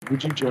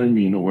Would you join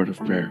me in a word of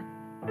prayer?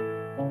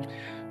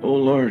 Oh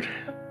Lord,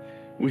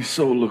 we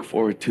so look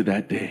forward to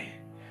that day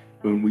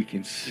when we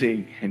can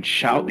sing and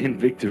shout in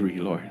victory,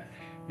 Lord,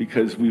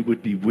 because we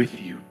would be with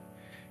you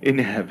in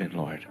heaven,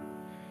 Lord.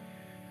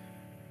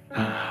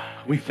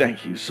 We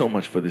thank you so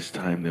much for this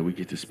time that we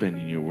get to spend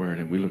in your word,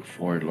 and we look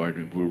forward, Lord,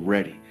 and we're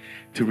ready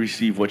to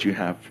receive what you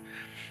have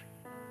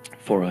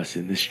for us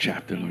in this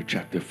chapter, Lord,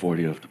 chapter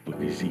 40 of the book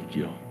of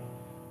Ezekiel.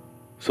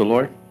 So,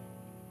 Lord,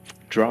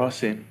 draw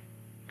us in,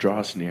 draw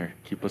us near,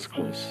 keep us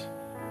close.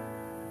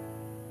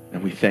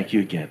 And we thank you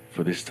again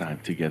for this time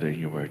together in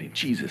your word. In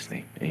Jesus'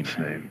 name,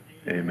 amen.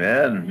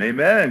 Amen.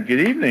 Amen.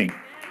 Good evening.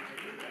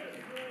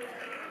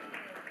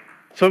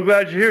 So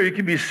glad you're here. You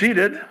can be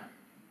seated.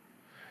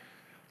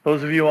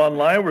 Those of you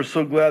online, we're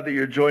so glad that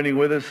you're joining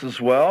with us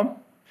as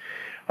well.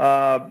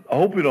 I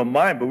hope you don't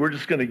mind, but we're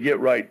just going to get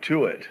right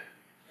to it.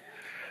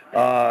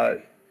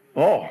 I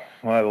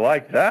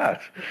like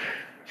that.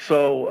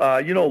 So,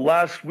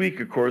 last week,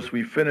 of course,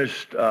 we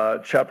finished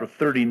chapter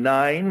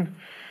 39,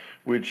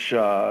 which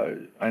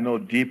I know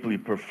deeply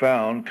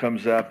profound,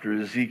 comes after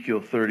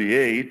Ezekiel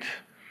 38.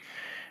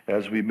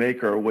 As we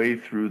make our way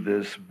through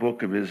this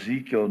book of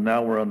Ezekiel,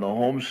 now we're on the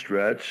home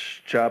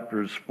stretch,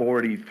 chapters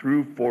 40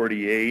 through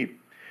 48.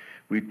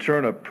 We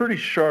turn a pretty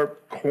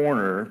sharp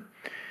corner,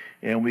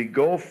 and we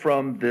go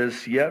from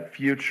this yet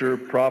future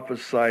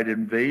prophesied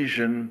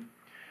invasion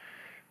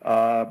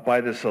by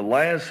this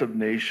alliance of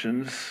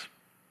nations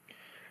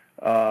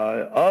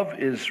of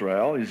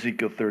Israel,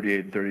 Ezekiel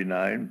 38 and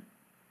 39.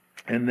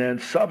 And then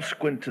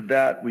subsequent to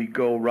that, we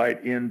go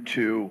right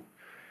into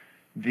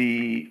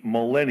the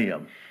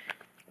Millennium,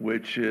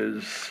 which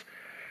is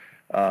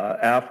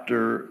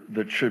after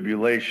the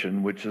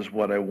tribulation, which is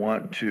what I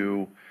want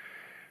to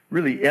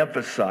really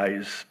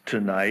emphasize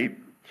tonight,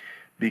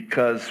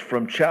 because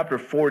from chapter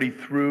 40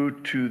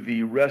 through to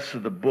the rest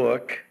of the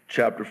book,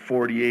 chapter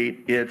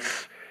 48,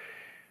 it's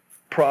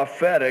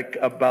prophetic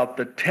about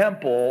the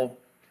temple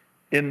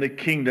in the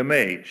kingdom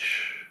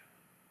age.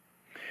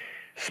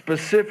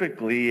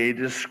 Specifically, a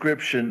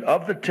description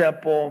of the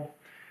temple,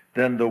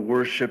 then the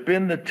worship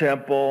in the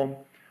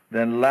temple,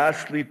 then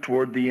lastly,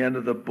 toward the end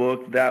of the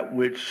book, that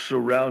which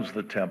surrounds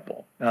the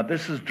temple. Now,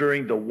 this is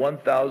during the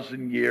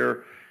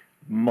 1,000-year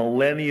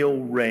millennial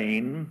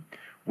reign,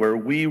 where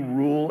we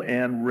rule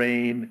and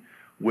reign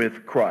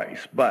with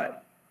Christ.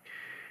 But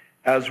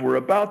as we're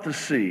about to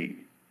see,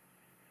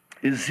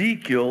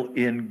 Ezekiel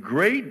in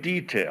great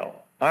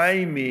detail,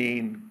 I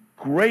mean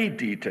great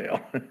detail,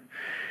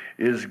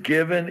 is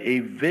given a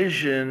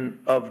vision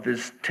of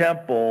this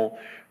temple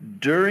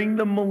during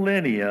the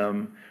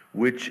millennium,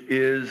 which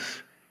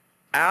is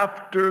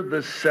after the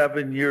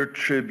 7-year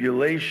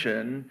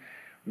tribulation,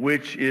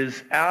 which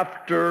is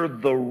after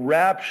the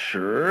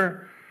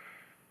rapture,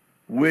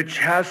 which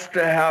has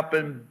to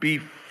happen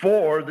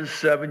before the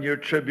 7-year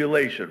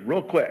tribulation.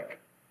 Real quick.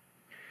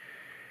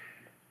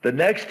 The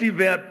next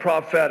event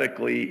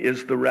prophetically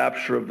is the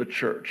rapture of the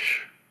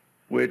church,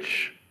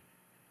 which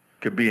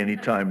could be any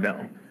time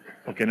now.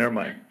 Okay, never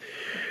mind.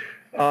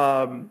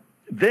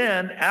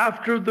 Then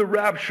after the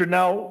rapture,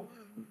 now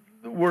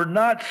we're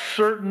not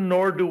certain,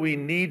 nor do we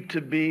need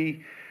to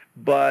be,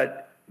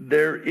 but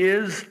there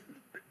is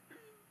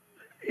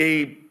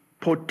a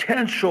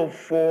potential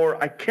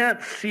for, I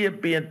can't see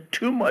it being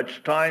too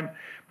much time,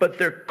 but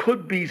there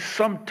could be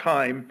some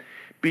time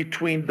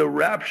between the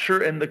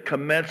rapture and the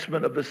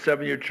commencement of the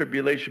 7-year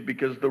tribulation,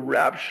 because the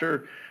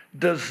rapture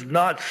does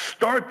not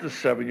start the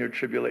 7-year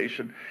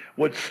tribulation.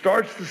 What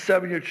starts the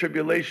 7-year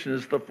tribulation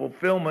is the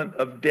fulfillment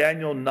of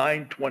Daniel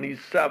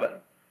 9:27,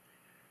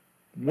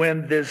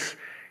 when this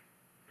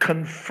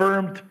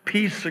confirmed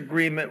peace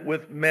agreement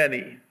with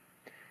many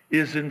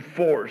is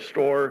enforced,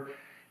 or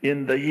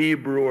in the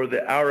Hebrew or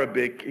the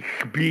Arabic,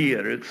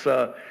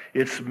 ikhbir.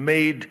 It's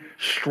made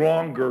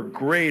stronger,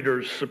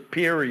 greater,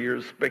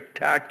 superior,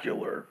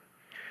 spectacular.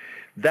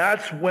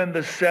 That's when the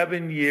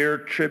 7-year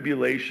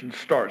tribulation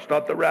starts,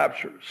 not the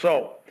rapture.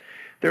 So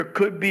there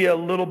could be a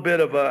little bit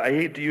of a, I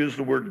hate to use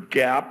the word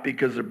gap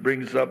because it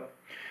brings up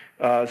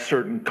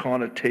certain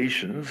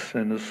connotations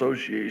and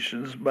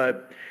associations,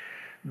 but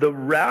the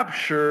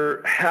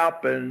rapture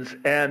happens,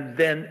 and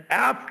then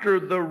after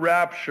the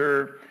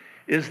rapture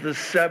is the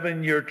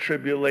 7-year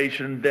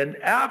tribulation. Then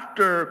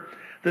after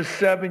the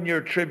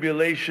 7-year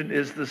tribulation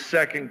is the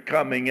second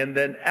coming. And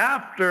then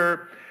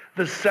after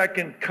the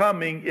second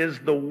coming is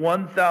the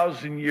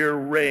 1,000-year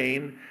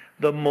reign,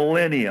 the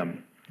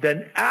millennium.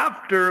 Then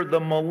after the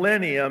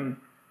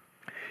millennium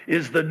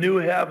is the new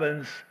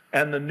heavens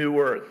and the new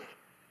earth.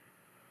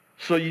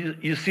 So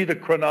you see the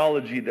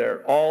chronology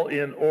there, all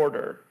in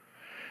order.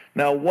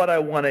 Now, what I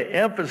want to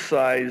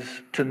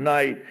emphasize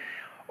tonight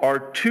are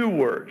two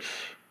words: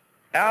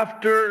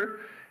 after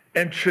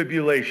and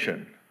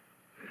tribulation.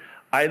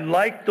 I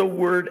like the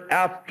word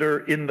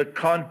after in the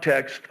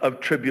context of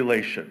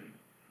tribulation.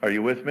 Are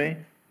you with me?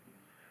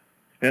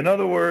 In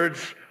other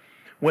words,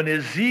 when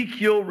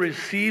Ezekiel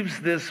receives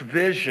this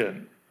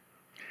vision,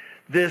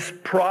 this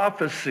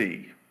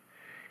prophecy,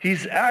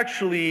 he's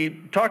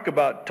actually, talk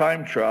about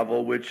time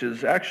travel, which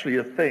is actually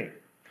a thing.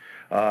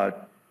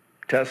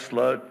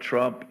 Tesla,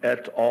 Trump,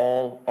 et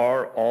al.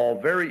 Are all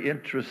very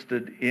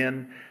interested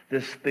in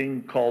this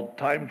thing called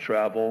time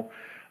travel.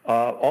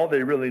 All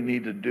they really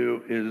need to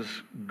do is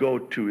go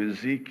to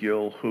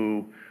Ezekiel,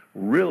 who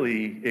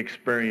really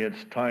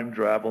experienced time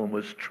travel and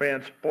was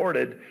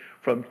transported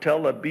from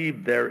Tel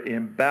Aviv there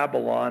in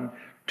Babylon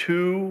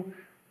to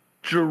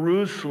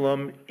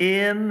Jerusalem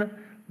in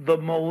the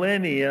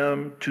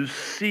millennium to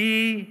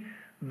see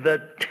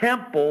the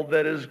temple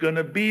that is going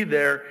to be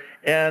there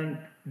and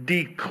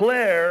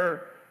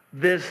declare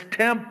this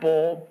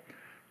temple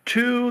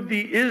to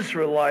the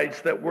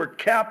Israelites that were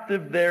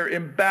captive there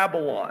in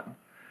Babylon.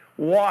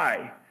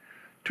 Why?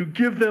 To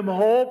give them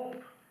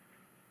hope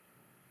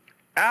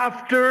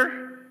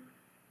after.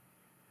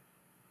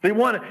 They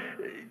want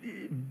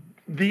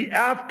the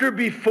after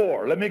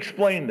before. Let me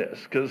explain this,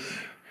 because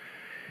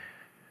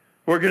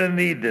we're going to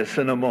need this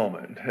in a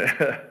moment.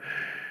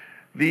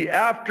 The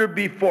after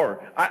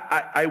before.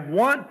 I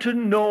want to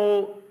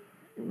know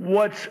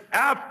what's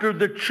after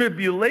the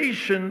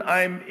tribulation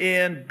I'm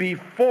in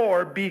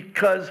before,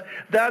 because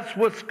that's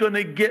what's going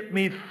to get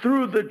me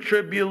through the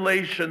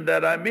tribulation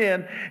that I'm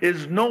in,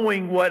 is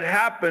knowing what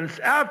happens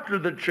after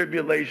the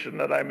tribulation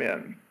that I'm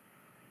in.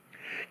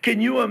 Can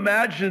you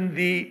imagine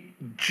the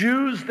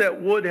Jews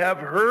that would have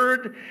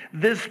heard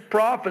this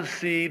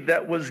prophecy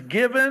that was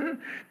given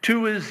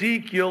to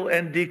Ezekiel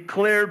and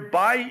declared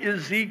by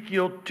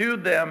Ezekiel to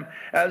them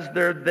as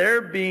they're there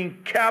being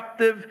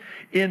captive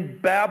in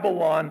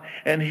Babylon?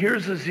 And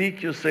here's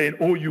Ezekiel saying,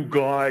 oh, you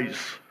guys,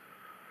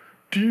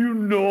 do you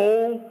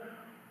know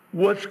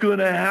what's going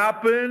to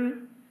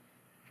happen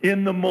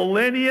in the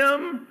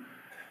millennium,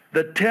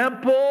 the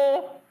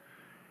temple?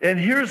 And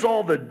here's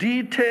all the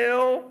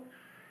detail.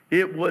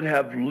 It would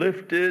have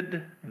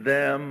lifted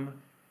them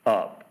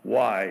up.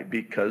 Why?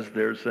 Because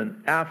there's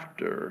an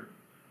after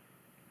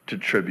to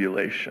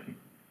tribulation.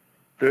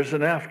 There's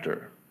an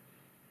after.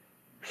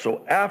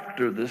 So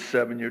after this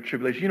 7-year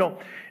tribulation,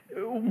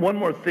 one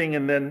more thing,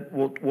 and then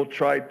we'll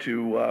try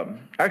to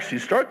actually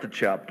start the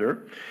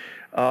chapter.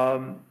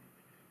 I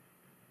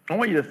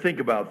want you to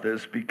think about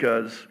this,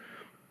 because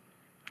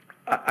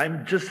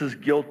I'm just as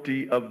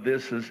guilty of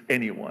this as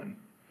anyone.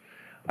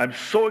 I'm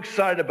so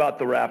excited about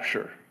the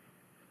rapture.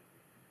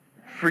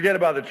 Forget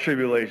about the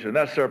tribulation.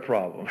 That's their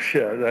problem.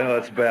 Yeah, I know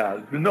that's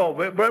bad. No,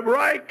 but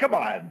right? Come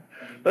on.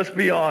 Let's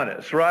be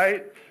honest,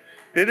 right?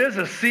 It is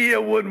a see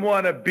ya, wouldn't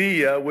want to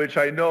be ya, which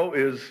I know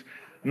is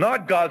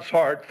not God's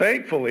heart,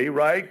 thankfully,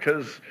 right?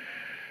 Because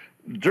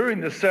during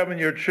the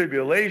 7-year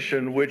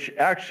tribulation, which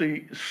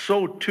actually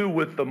so too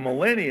with the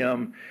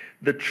millennium,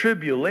 the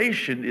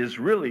tribulation is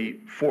really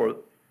for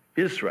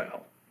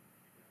Israel.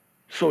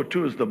 So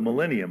too is the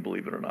millennium,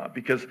 believe it or not,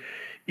 because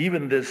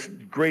even this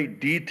great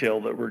detail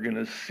that we're going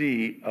to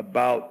see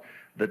about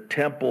the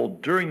temple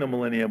during the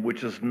millennium,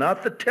 which is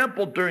not the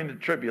temple during the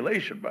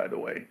tribulation, by the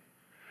way.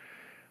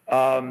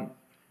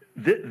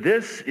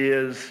 This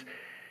is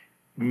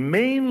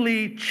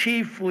mainly,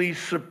 chiefly,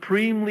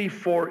 supremely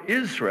for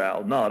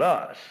Israel, not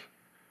us.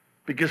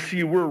 Because,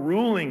 see, we're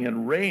ruling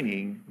and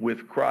reigning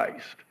with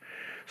Christ.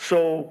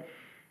 So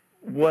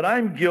what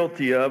I'm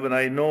guilty of, and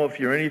I know if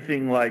you're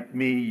anything like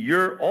me,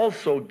 you're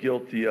also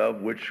guilty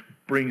of, which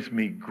brings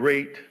me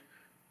great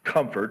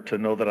comfort to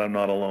know that I'm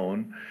not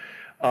alone.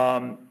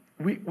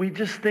 We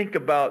just think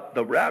about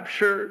the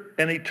rapture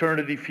and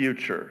eternity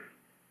future.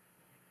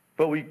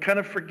 But we kind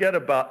of forget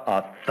about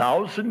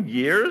 1,000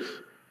 years.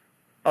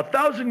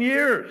 1,000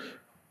 years.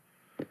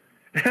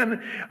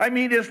 And I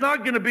mean, it's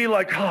not going to be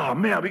like, oh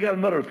man, we got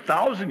another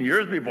 1,000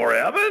 years before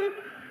heaven?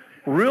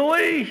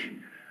 Really?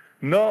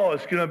 No,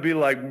 it's going to be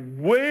like,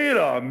 wait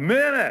a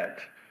minute.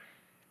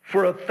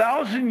 For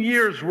 1,000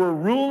 years, we're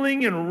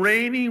ruling and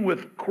reigning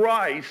with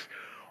Christ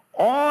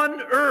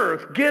on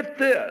earth. Get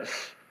this.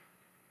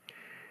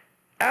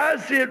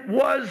 As it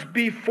was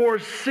before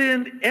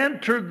sin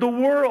entered the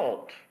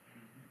world.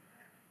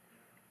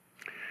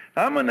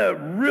 I'm going to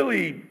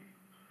really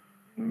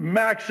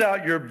max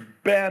out your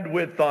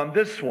bandwidth on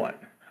this one.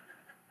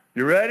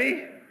 You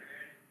ready?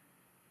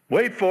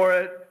 Wait for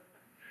it.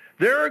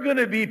 There are going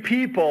to be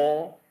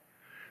people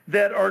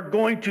that are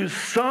going to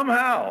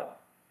somehow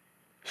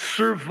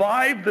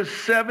survive the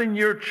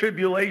 7-year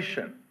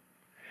tribulation.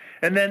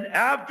 And then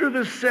after the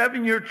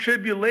 7-year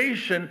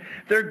tribulation,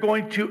 they're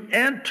going to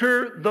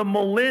enter the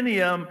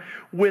millennium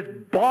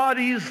with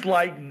bodies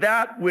like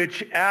that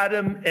which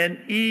Adam and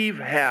Eve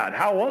had.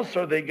 How else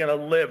are they going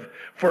to live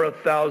for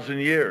 1,000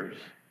 years?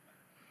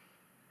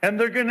 And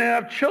they're going to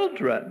have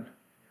children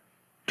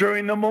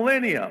during the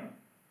millennium.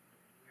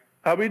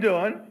 How we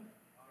doing?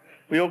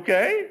 We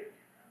okay?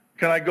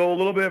 Can I go a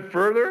little bit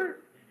further?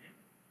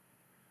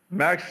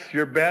 Max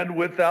your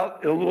bandwidth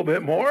out a little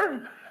bit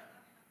more?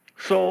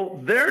 So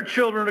their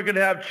children are going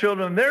to have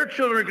children. Their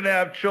children are going to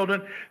have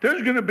children.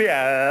 There's going to be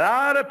a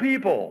lot of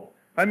people.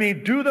 I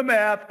mean, do the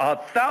math,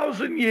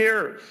 1,000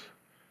 years.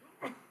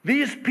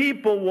 These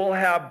people will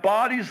have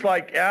bodies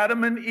like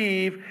Adam and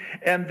Eve,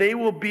 and they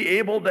will be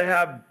able to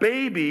have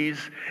babies,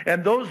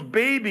 and those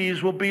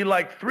babies will be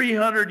like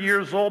 300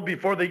 years old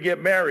before they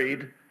get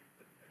married.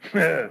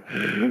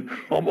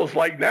 Almost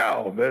like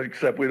now,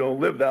 except we don't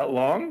live that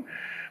long.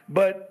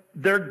 But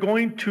they're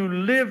going to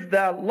live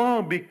that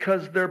long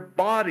because their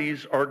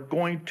bodies are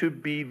going to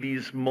be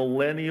these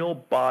millennial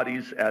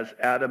bodies as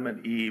Adam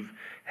and Eve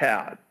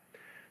had.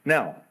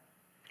 Now,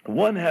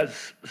 one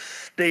has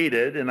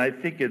stated, and I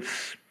think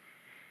it's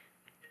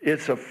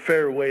a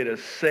fair way to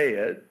say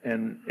it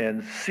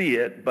and see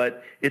it,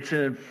 but it's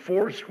an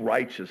enforced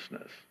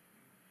righteousness.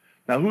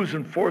 Now, who's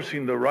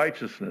enforcing the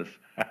righteousness?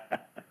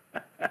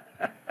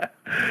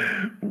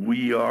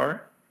 We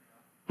are.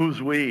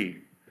 Who's we?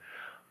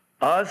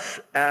 Us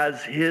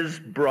as his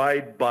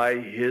bride by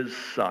his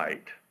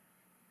side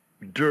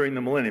during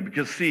the millennium.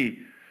 Because see,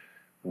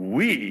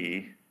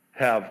 we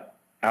have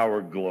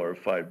our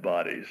glorified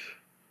bodies.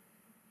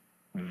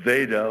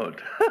 They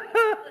don't.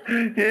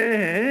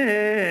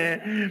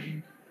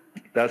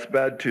 That's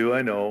bad too,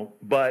 I know.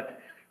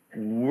 But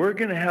we're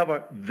going to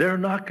have they're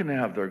not going to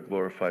have their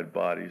glorified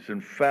bodies.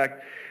 In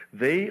fact,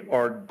 they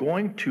are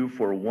going to,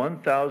 for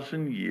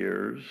 1,000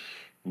 years,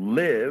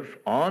 live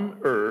on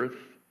earth.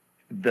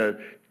 The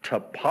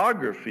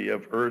topography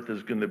of earth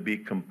is going to be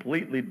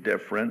completely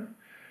different.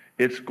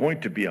 It's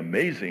going to be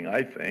amazing,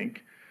 I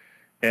think.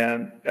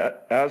 And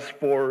as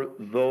for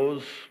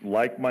those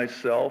like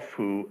myself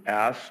who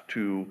asked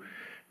to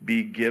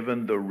be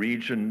given the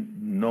region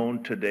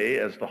known today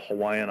as the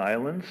Hawaiian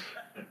Islands,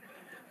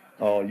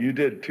 oh, you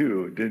did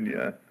too, didn't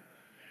you?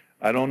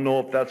 I don't know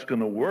if that's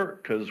going to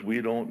work because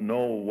we don't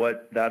know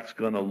what that's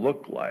going to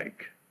look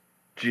like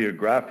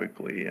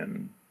geographically.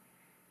 And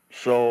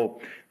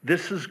so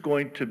this is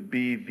going to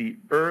be the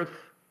earth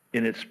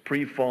in its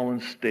pre-fallen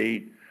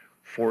state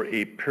for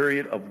a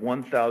period of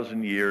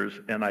 1,000 years.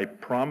 And I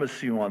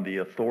promise you on the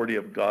authority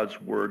of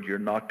God's word, you're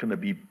not going to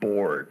be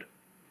bored.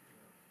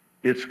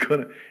 It's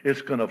going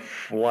to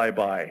fly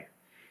by.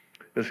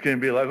 It's going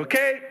to be like,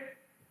 okay,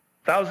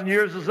 1,000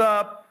 years is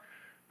up.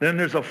 Then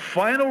there's a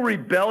final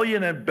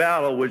rebellion and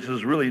battle, which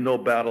is really no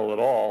battle at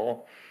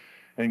all.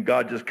 And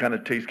God just kind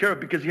of takes care of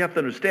it, because you have to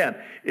understand,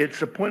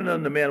 it's appointed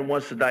unto man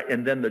once to die,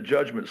 and then the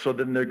judgment. So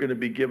then they're going to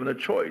be given a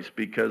choice,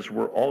 because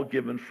we're all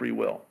given free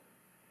will.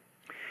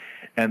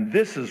 And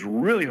this is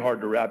really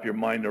hard to wrap your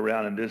mind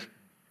around, and this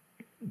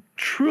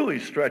truly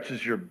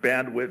stretches your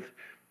bandwidth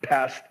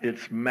past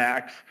its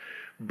max.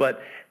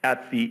 But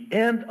at the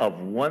end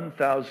of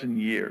 1,000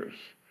 years,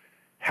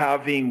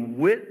 having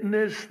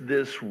witnessed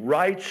this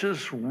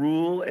righteous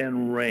rule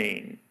and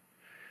reign,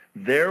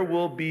 there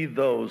will be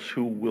those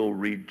who will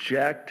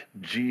reject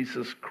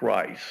Jesus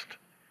Christ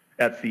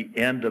at the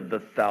end of the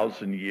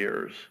 1,000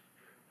 years.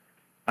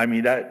 I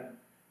mean,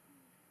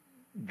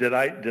 did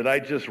I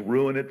just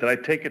ruin it? Did I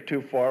take it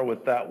too far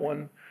with that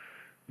one?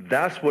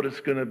 That's what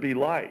it's going to be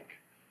like.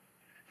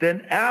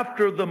 Then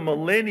after the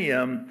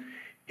millennium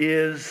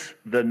is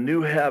the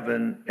new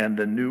heaven and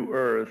the new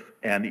earth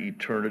and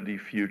eternity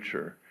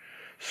future.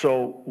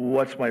 So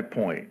what's my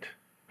point?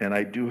 And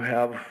I do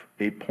have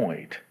a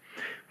point.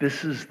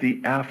 This is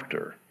the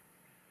after.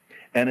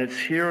 And it's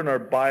here in our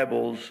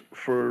Bibles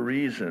for a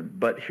reason.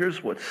 But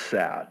here's what's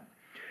sad.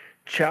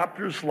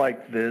 Chapters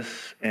like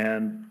this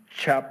and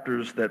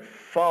chapters that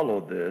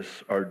follow this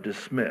are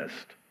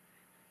dismissed.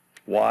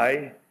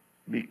 Why?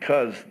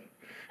 Because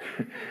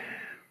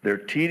they're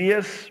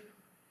tedious,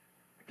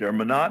 they're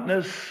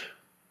monotonous.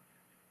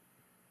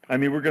 I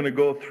mean, we're going to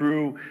go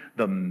through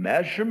the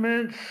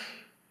measurements,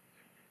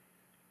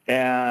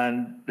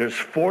 and there's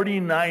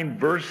 49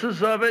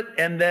 verses of it,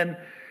 and then,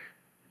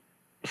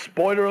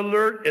 spoiler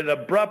alert, it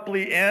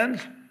abruptly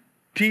ends.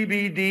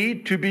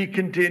 TBD, to be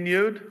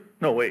continued.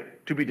 No,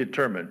 wait, to be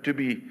determined.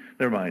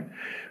 Never mind.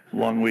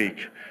 Long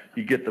week.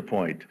 You get the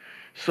point.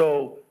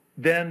 So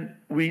then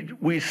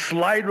we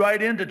slide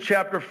right into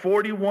chapter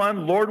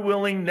 41, Lord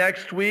willing,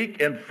 next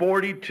week, and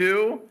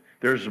 42.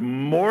 There's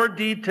more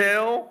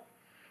detail.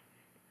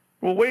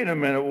 Well, wait a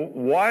minute.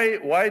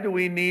 Why do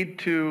we need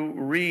to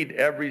read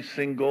every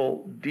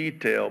single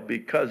detail?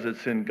 Because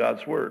it's in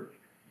God's Word.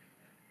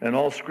 And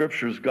all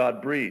Scripture is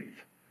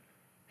God-breathed.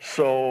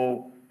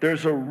 So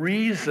there's a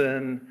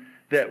reason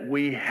that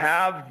we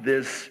have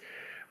this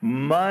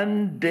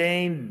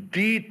mundane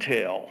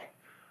detail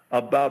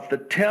about the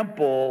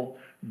temple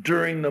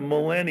during the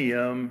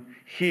millennium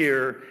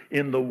here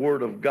in the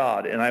Word of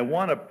God. And I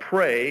want to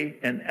pray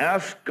and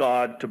ask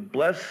God to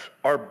bless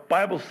our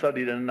Bible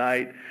study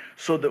tonight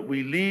so that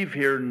we leave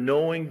here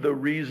knowing the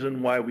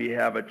reason why we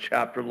have a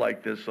chapter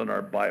like this in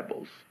our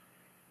Bibles.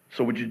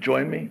 So would you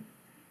join me?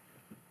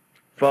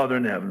 Father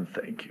in heaven,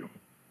 thank you.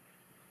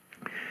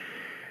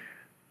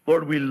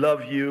 Lord, we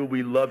love you.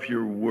 We love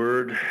your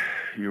word.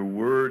 Your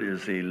word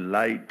is a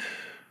light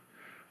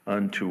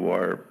unto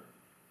our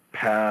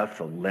path,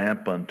 a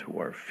lamp unto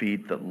our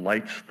feet that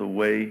lights the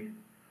way,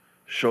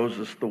 shows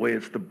us the way.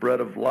 It's the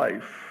bread of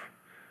life.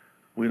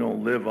 We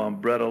don't live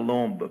on bread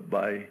alone, but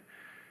by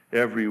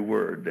every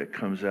word that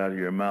comes out of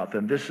your mouth.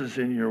 And this is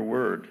in your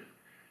word.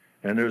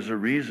 And there's a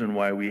reason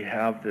why we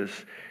have this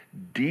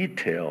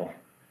detail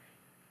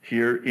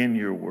here in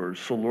your word.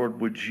 So Lord,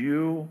 would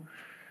you,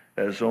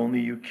 as only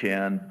you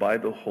can, by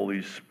the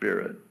Holy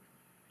Spirit,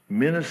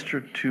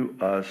 minister to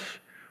us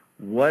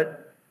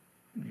what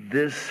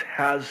this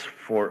has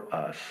for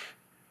us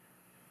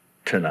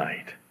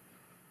tonight.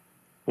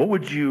 What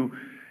would you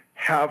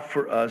have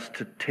for us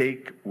to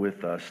take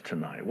with us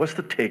tonight? What's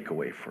the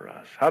takeaway for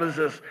us? How does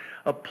this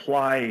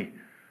apply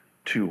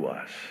to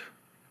us?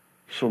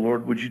 So,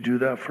 Lord, would you do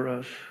that for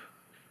us?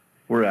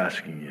 We're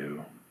asking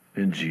you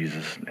in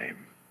Jesus' name.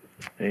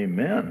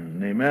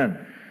 Amen.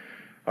 Amen.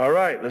 All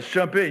right, let's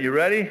jump in. You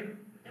ready?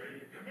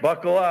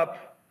 Buckle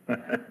up.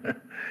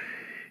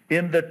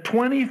 In the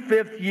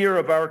 25th year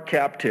of our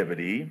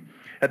captivity,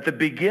 at the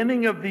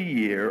beginning of the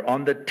year,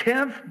 on the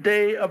 10th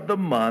day of the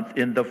month,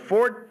 in the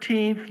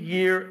 14th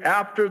year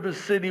after the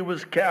city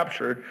was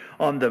captured,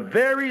 on the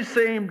very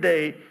same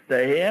day,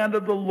 the hand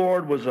of the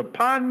Lord was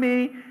upon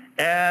me,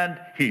 and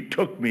he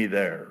took me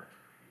there.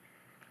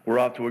 We're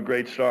off to a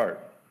great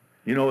start.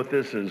 You know what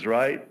this is,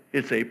 right?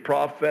 It's a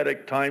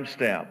prophetic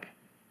timestamp.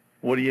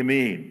 What do you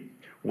mean?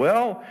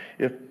 Well,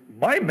 if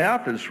my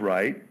math is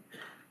right,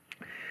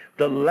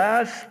 the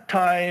last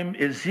time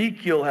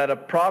Ezekiel had a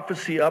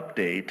prophecy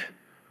update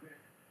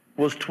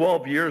was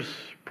 12 years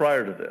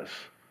prior to this.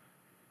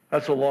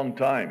 That's a long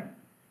time.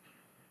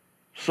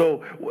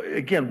 So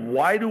again,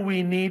 why do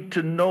we need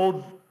to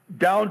know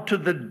down to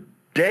the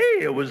day?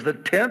 It was the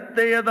 10th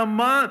day of the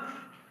month,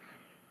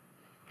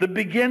 the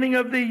beginning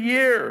of the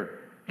year,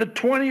 the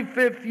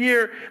 25th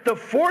year, the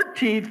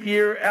 14th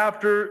year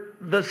after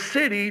the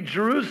city,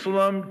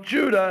 Jerusalem,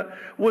 Judah,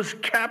 was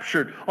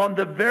captured. On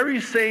the very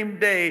same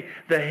day,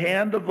 the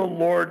hand of the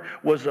Lord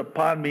was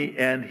upon me,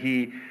 and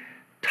he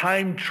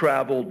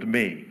time-traveled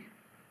me.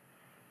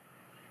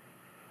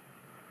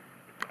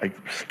 I'm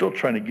still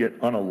trying to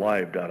get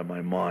unalived out of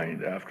my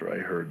mind after I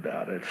heard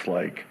that. It's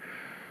like,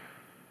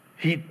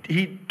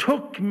 he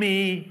took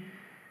me,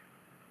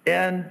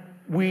 and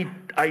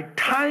I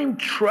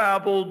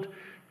time-traveled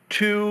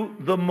to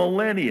the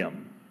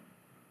Millennium.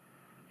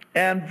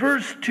 And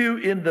verse 2,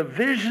 in the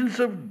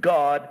visions of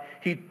God,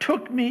 he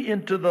took me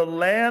into the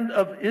land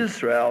of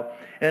Israel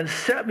and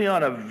set me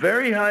on a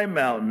very high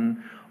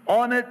mountain.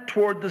 On it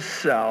toward the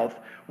south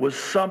was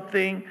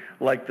something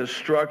like the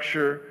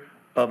structure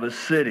of a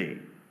city.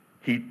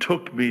 He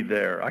took me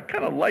there. I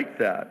kind of like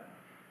that.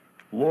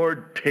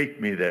 Lord, take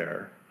me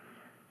there.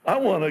 I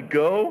want to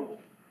go.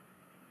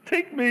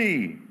 Take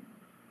me.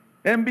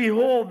 And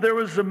behold, there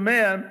was a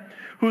man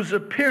whose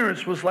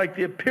appearance was like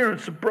the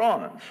appearance of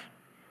bronze.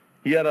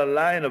 He had a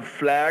line of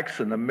flax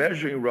and a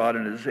measuring rod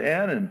in his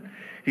hand, and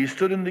he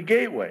stood in the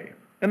gateway.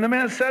 And the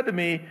man said to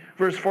me,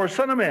 verse 4,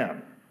 Son of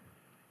man,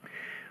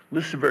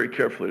 listen very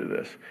carefully to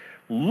this.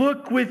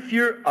 Look with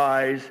your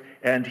eyes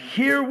and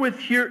hear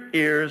with your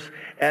ears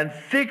and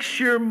fix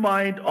your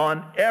mind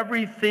on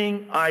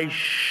everything I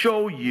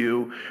show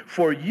you,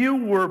 for you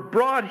were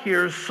brought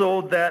here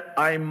so that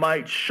I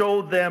might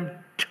show them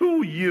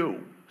to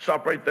you.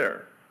 Stop right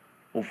there.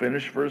 We'll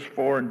finish verse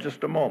 4 in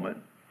just a moment.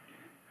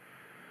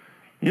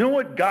 You know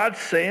what God's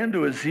saying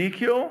to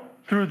Ezekiel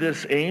through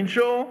this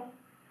angel?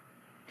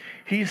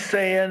 He's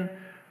saying,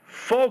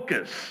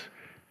 focus,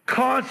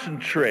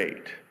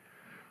 concentrate.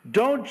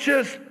 Don't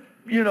just,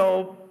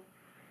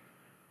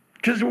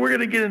 because we're going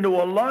to get into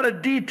a lot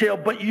of detail,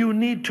 but you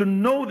need to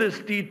know this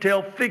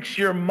detail. Fix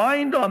your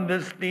mind on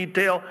this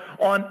detail,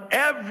 on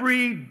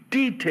every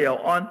detail,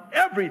 on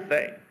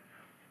everything.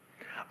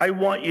 I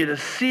want you to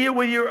see it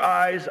with your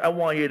eyes. I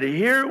want you to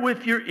hear it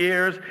with your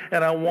ears.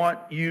 And I want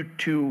you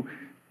to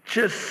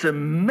just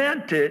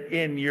cement it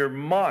in your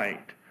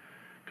mind.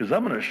 Because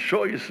I'm going to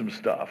show you some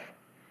stuff.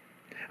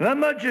 And I'm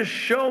not just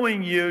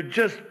showing you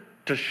just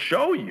to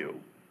show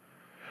you.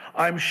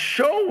 I'm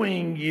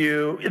showing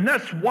you, and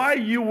that's why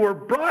you were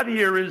brought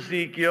here,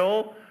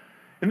 Ezekiel.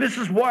 And this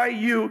is why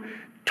you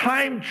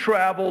time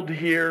traveled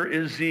here,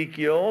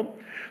 Ezekiel,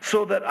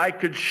 so that I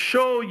could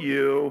show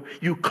you.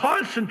 You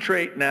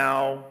concentrate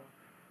now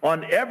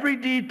on every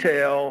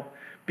detail,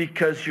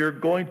 because you're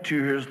going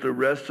to, here's the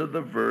rest of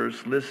the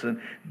verse,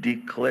 listen,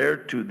 declare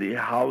to the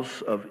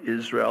house of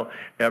Israel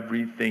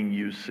everything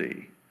you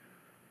see.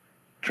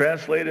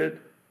 Translated,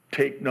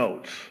 take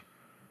notes.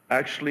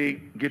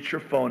 Actually, get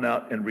your phone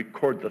out and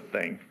record the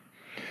thing.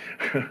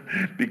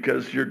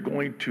 Because you're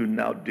going to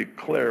now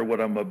declare what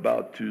I'm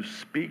about to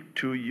speak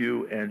to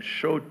you and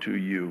show to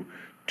you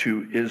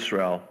to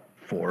Israel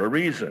for a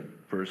reason.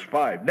 Verse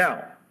 5.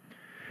 Now,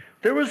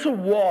 there was a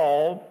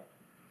wall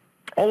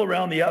all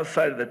around the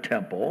outside of the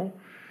temple.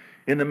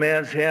 In the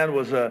man's hand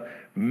was a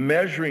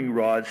measuring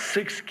rod,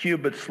 6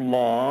 cubits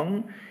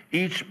long,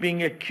 each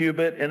being a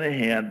cubit and a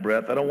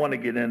handbreadth. I don't want to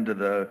get into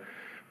the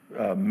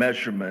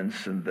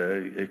measurements and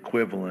the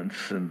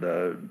equivalents and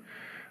the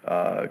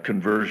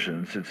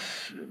conversions.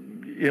 It's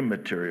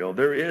immaterial.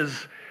 There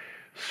is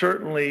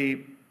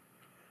certainly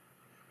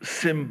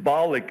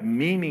symbolic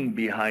meaning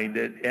behind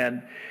it,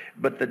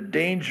 but the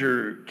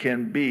danger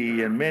can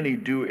be, and many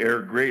do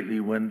err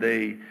greatly when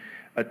they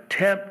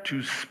attempt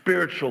to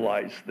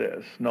spiritualize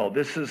this. No,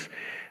 this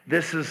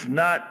is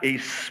not a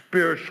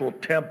spiritual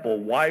temple.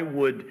 Why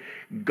would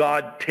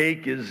God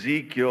take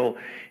Ezekiel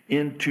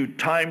into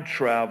time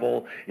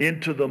travel,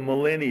 into the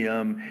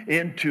millennium,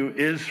 into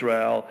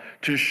Israel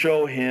to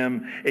show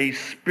him a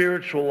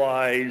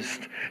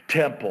spiritualized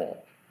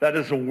temple? That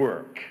doesn't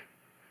work.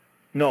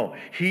 No,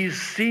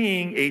 he's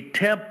seeing a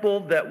temple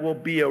that will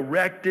be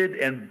erected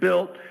and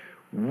built.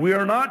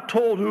 We're not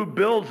told who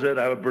builds it.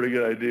 I have a pretty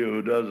good idea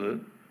who does it.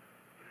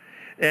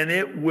 And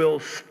it will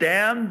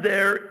stand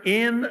there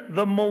in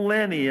the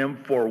millennium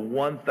for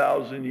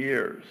 1,000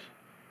 years.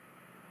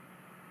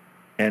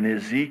 And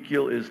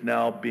Ezekiel is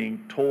now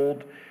being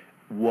told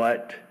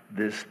what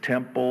this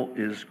temple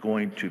is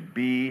going to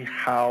be,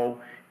 how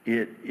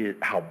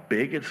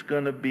big it's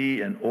going to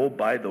be. And oh,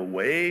 by the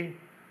way,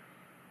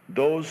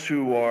 those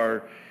who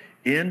are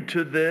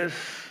into this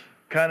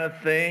kind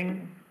of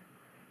thing,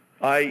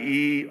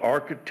 i.e.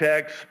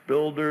 architects,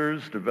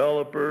 builders,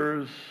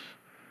 developers,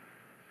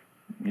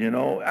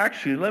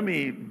 actually, let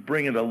me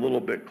bring it a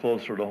little bit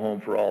closer to home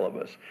for all of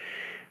us.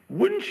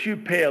 Wouldn't you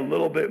pay a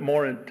little bit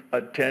more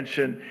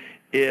attention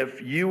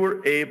if you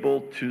were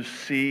able to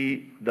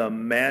see the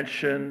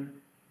mansion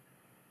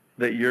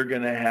that you're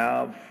going to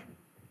have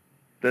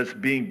that's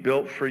being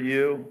built for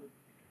you?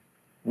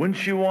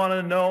 Wouldn't you want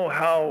to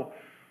know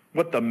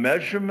what the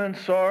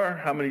measurements are,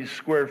 how many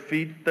square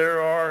feet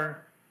there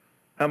are,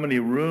 how many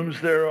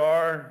rooms there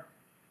are?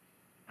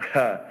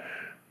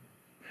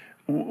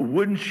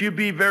 Wouldn't you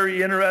be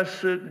very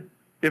interested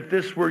if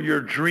this were your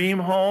dream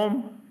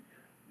home?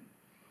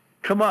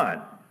 Come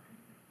on.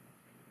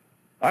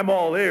 I'm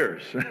all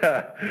ears.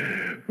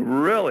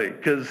 Really,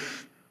 because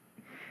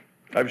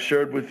I've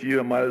shared with you,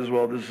 I might as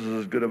well, this is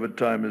as good of a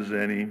time as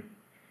any,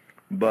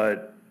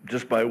 but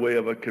just by way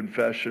of a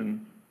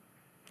confession,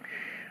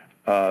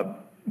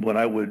 when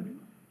I would,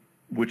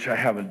 which I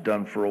haven't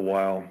done for a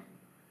while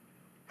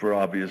for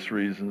obvious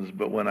reasons,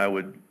 but when I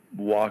would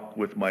walk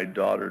with my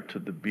daughter to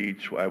the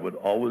beach, I would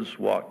always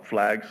walk,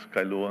 Flags,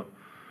 Kailua,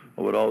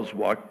 I would always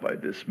walk by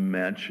this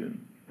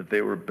mansion that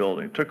they were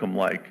building. It took them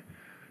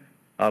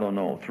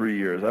 3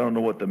 years. I don't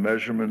know what the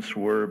measurements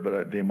were,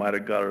 but they might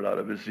have got it out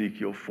of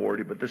Ezekiel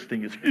 40, but this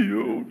thing is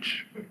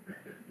huge.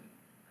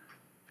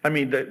 I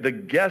mean, the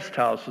guest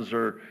houses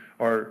are,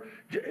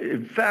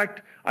 in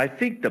fact, I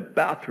think the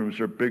bathrooms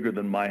are bigger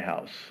than my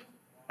house.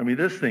 I mean,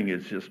 this thing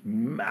is just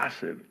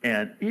massive,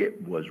 and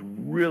it was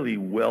really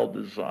well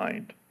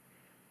designed.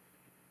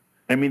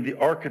 I mean, the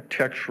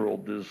architectural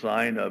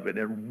design of it,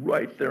 and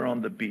right there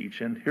on the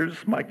beach. And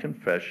here's my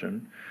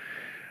confession.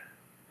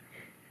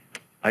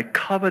 I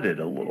coveted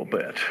a little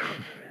bit.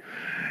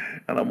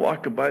 And I'm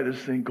walking by this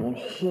thing going,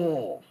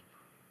 oh,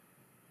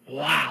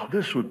 wow,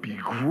 this would be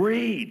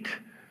great.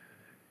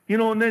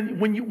 And then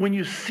when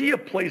you see a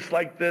place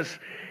like this,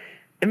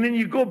 and then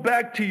you go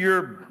back to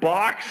your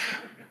box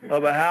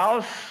of a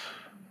house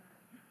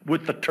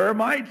with the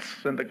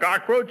termites and the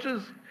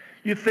cockroaches,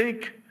 you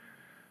think,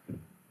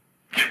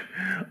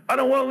 I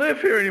don't want to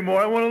live here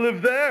anymore. I want to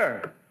live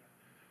there.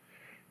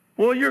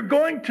 Well, you're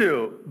going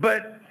to,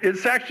 but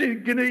it's actually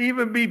going to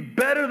even be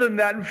better than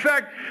that. In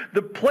fact,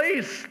 the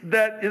place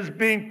that is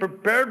being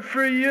prepared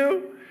for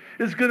you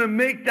is going to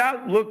make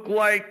that look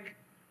like,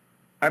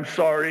 I'm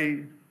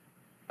sorry,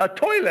 a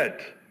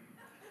toilet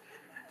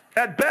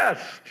at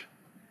best.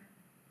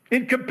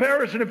 In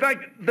comparison, in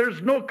fact,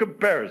 there's no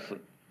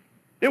comparison.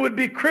 It would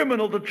be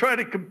criminal to try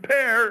to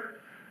compare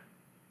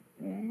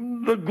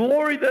the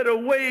glory that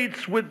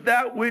awaits with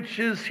that which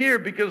is here,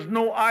 because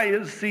no eye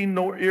has seen,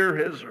 no ear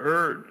has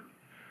heard.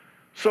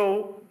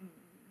 So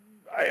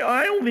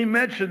I only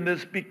mention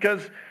this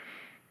because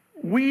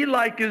we,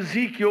 like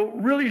Ezekiel,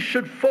 really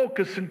should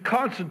focus and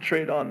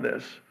concentrate on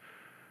this,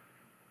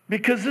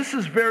 because this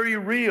is very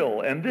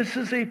real, and this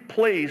is a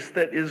place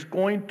that is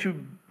going to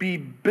be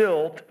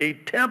built, a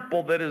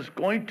temple that is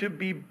going to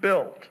be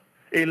built,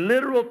 a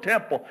literal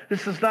temple.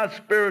 This is not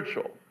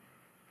spiritual.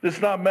 This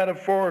is not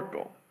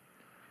metaphorical.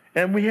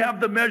 And we have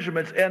the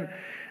measurements, and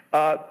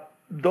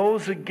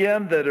those,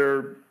 again, that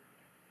are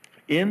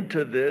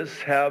into this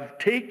have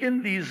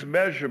taken these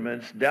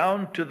measurements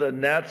down to the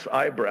gnat's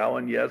eyebrow,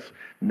 and yes,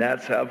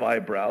 gnats have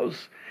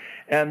eyebrows,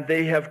 and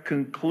they have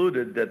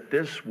concluded that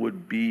this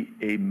would be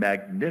a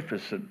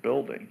magnificent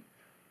building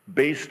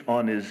based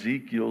on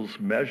Ezekiel's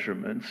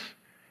measurements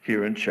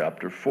here in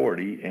chapter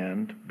 40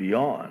 and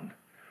beyond.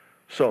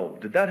 So,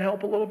 did that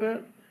help a little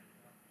bit?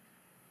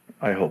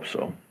 I hope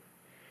so.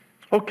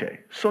 Okay,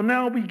 so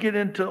now we get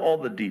into all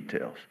the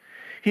details.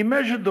 He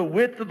measured the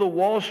width of the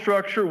wall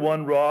structure,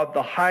 1 rod,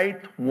 the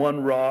height,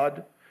 1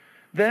 rod.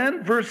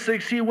 Then, verse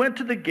 6, he went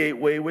to the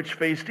gateway which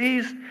faced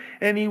east,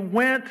 and he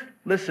went,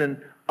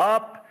 listen,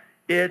 up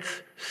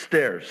its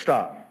stairs.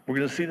 Stop. We're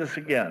going to see this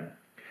again.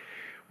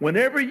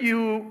 Whenever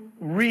you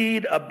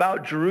read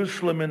about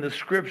Jerusalem in the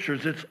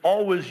scriptures, it's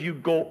always you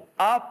go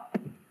up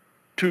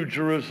to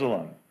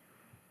Jerusalem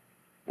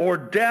or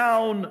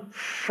down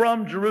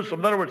from Jerusalem.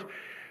 In other words,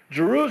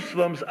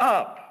 Jerusalem's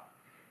up.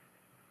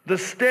 The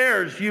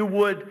stairs, you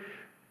would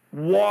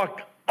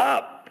walk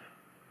up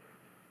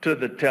to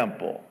the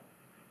temple.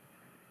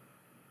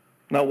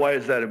 Now, why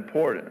is that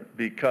important?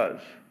 Because,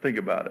 think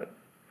about it.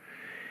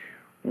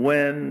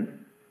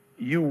 When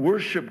you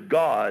worship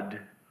God,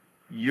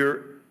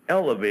 you're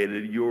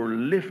elevated, you're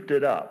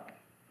lifted up.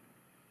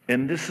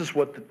 And this is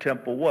what the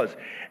temple was.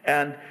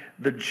 And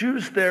the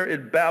Jews there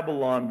in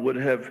Babylon would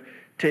have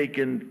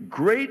taken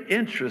great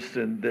interest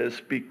in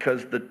this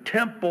because the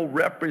temple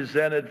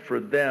represented for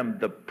them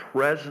the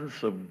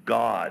presence of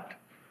God.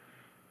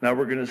 Now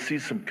we're going to see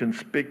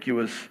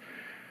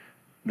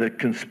the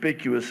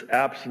conspicuous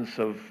absence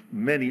of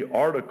many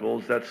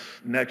articles. That's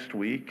next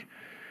week.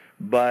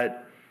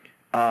 But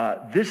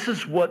this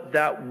is what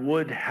that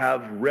would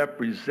have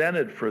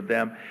represented for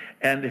them.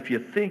 And if you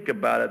think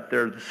about it,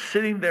 they're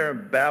sitting there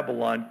in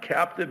Babylon,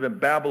 captive in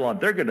Babylon.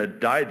 They're going to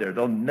die there.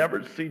 They'll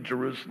never see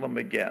Jerusalem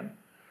again.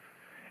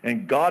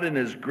 And God in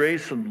his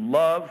grace and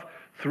love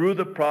through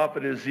the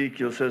prophet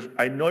Ezekiel says,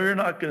 I know you're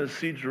not going to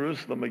see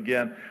Jerusalem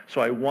again,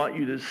 so I want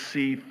you to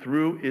see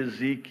through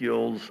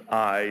Ezekiel's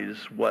eyes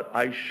what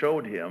I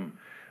showed him,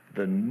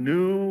 the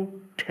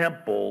new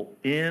temple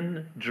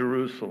in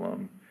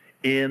Jerusalem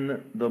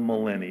in the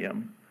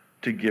millennium,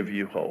 to give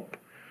you hope.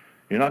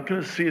 You're not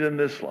going to see it in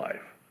this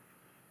life,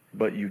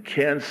 but you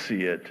can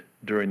see it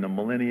during the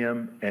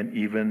millennium and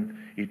even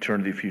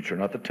eternity future.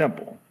 Not the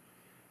temple,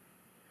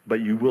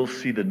 but you will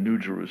see the new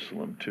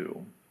Jerusalem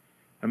too.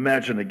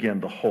 Imagine again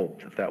the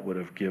hope that would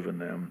have given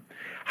them.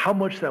 How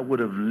much that would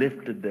have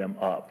lifted them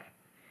up.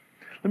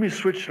 Let me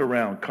switch it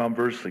around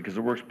conversely, because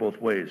it works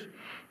both ways.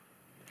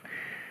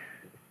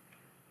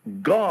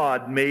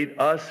 God made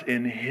us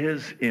in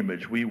his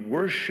image. We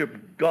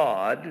worship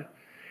God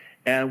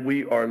and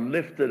we are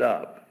lifted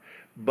up.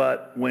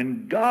 But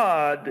when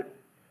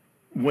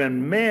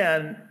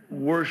man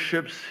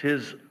worships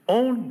his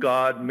own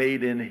God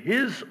made in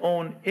his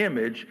own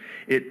image,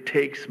 it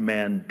takes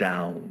man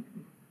down.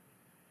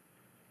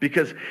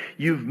 Because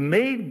you've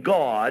made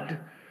God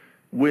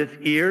with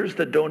ears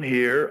that don't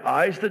hear,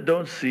 eyes that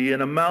don't see,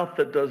 and a mouth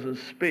that doesn't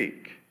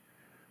speak.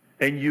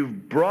 And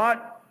you've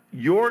brought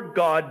your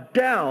God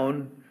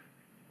down.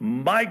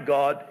 My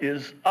God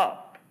is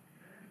up.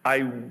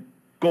 I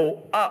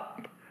go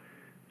up.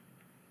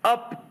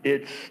 Up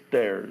it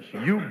stairs.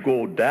 You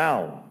go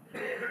down.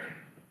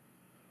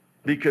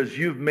 Because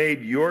you've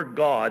made your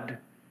God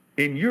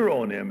in your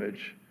own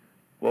image.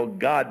 Well,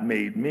 God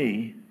made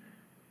me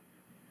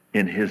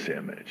in his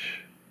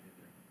image.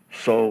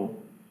 So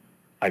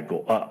I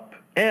go up.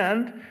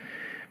 And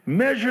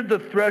measured the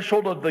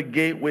threshold of the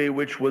gateway,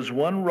 which was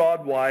 1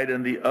 rod wide,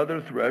 and the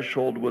other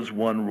threshold was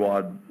 1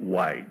 rod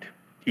wide.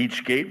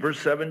 Each gate, verse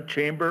 7,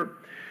 chamber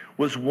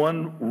was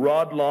 1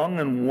 rod long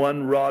and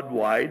 1 rod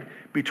wide.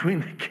 Between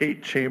the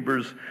gate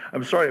chambers,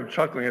 I'm sorry, I'm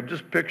chuckling. I'm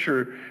just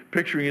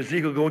picturing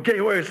Ezekiel going, okay,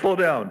 wait, slow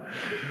down.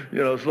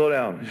 Slow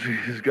down.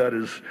 He's got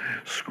his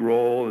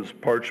scroll, his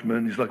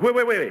parchment. He's like,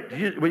 wait.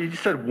 You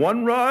said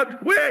 1 rod?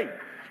 Wait,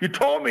 you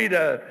told me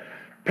to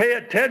pay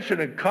attention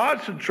and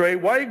concentrate.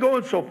 Why are you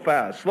going so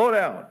fast? Slow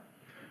down.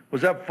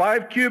 Was that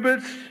 5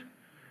 cubits?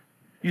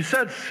 You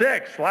said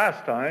 6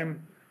 last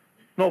time.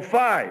 No,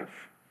 5.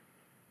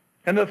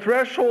 And the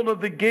threshold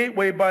of the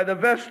gateway by the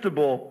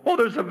vestibule. Oh,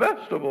 there's a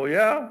vestibule,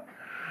 yeah?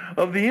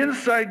 Of the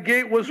inside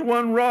gate was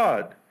 1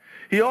 rod.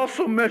 He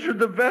also measured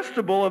the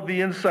vestibule of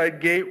the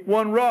inside gate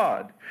 1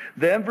 rod.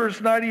 Then,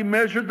 verse 9, he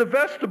measured the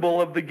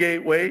vestibule of the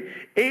gateway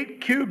 8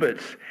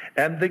 cubits,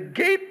 and the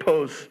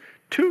gateposts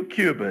 2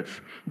 cubits.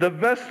 The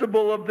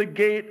vestibule of the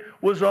gate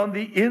was on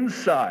the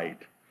inside.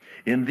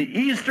 In the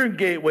eastern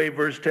gateway,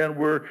 verse 10,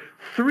 were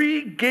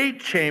 3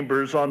 gate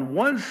chambers on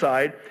one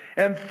side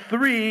and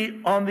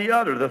 3 on the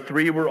other. The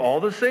 3 were all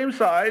the same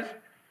size.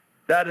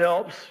 That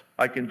helps.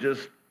 I can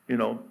just,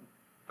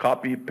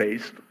 copy and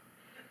paste.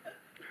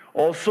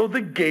 Also,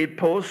 the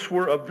gateposts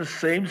were of the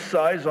same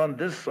size on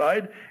this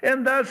side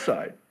and that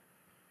side.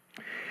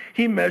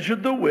 He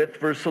measured the width,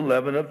 verse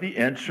 11, of the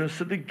entrance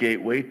to the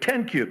gateway,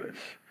 10 cubits,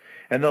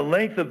 and the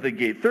length of the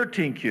gate,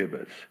 13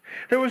 cubits.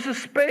 There was a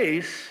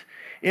space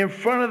in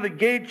front of the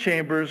gate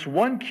chambers,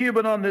 1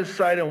 cubit on this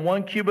side and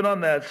 1 cubit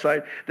on that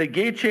side. The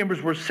gate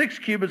chambers were 6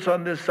 cubits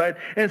on this side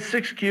and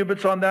 6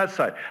 cubits on that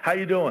side. How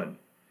you doing?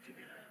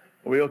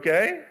 Are we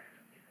okay?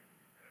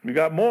 We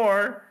got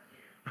more.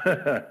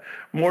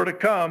 More to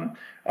come.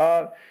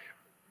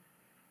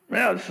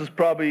 This is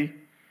probably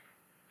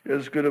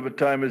as good of a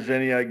time as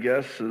any, I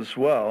guess, as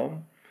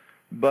well.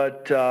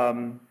 But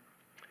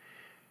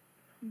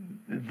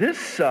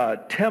this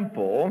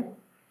temple,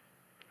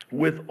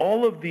 with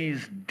all of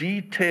these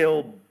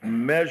detailed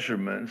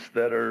measurements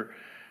that are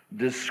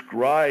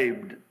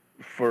described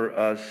for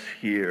us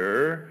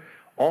here,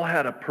 all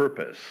had a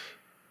purpose.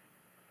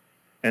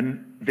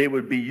 And they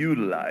would be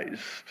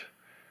utilized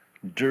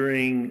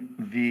during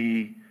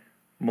the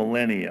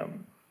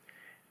millennium.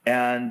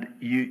 And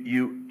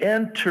you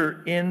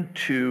enter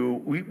into,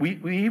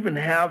 we even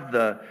have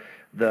the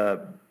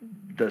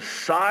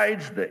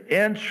sides, the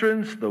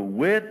entrance, the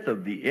width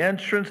of the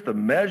entrance, the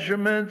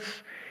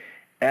measurements,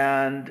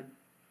 and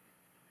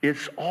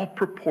it's all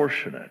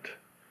proportionate.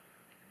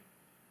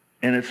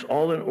 And it's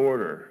all in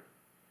order.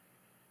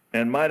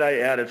 And might I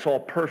add, it's all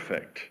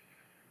perfect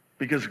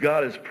because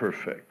God is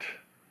perfect.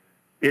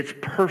 It's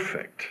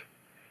perfect.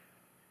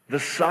 The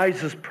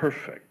size is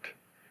perfect.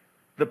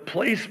 The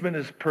placement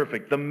is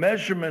perfect. The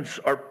measurements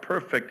are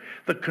perfect.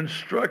 The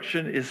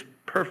construction is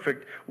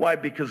perfect. Why?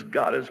 Because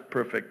God is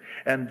perfect.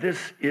 And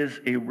this is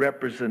a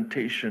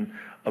representation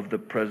of the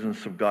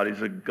presence of God.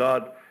 He's a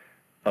God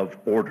of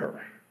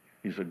order.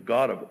 He's a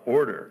God of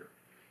order.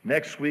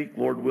 Next week,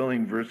 Lord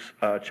willing,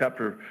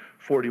 chapter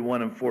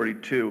 41 and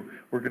 42,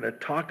 we're going to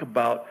talk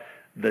about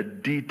the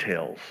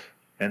details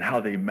and how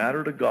they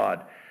matter to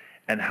God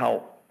and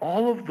how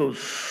all of those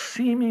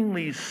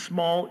seemingly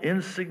small,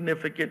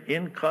 insignificant,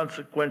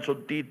 inconsequential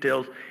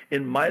details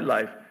in my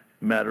life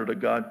matter to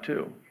God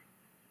too.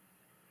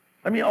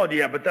 I mean, oh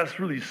yeah, but that's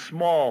really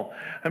small.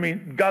 I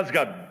mean, God's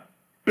got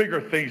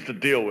bigger things to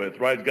deal with,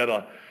 right? He's got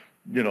a,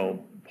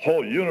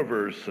 whole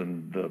universe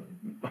and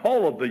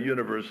all of the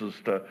universes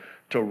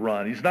to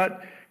run. He's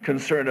not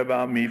concerned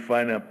about me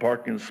finding a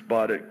parking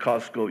spot at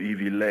Costco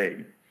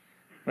Evile.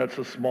 That's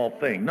a small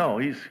thing. No,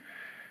 he's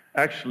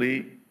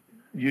actually,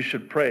 you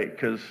should pray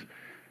because,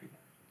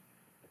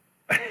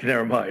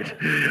 never mind.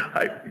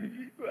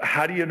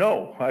 How do you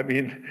know? I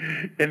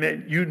mean, and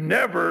then you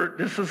never,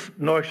 this is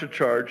no extra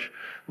charge,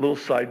 little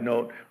side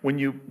note, when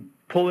you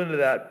pull into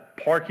that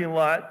parking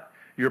lot,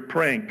 you're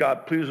praying,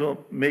 God, please don't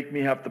make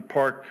me have to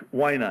park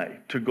Waianae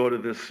to go to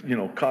this,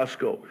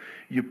 Costco.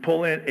 You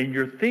pull in and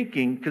you're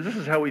thinking, because this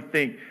is how we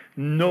think,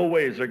 no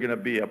way is there going to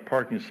be a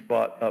parking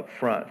spot up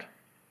front.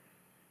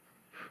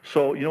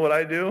 So you know what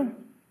I do?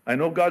 I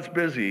know God's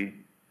busy,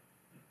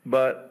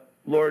 but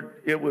Lord,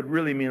 it would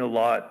really mean a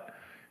lot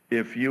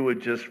if you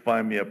would just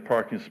find me a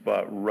parking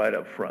spot right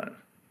up front.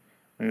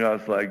 And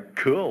God's like,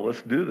 cool,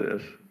 let's do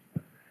this.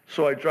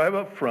 So I drive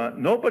up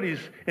front.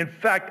 In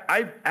fact,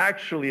 I've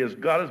actually, as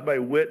God is my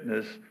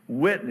witness,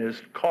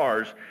 witnessed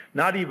cars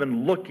not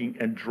even looking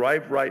and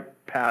drive right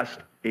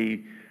past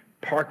a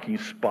parking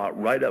spot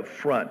right up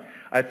front.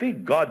 I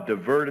think God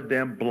diverted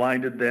them,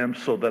 blinded them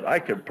so that I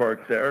could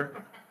park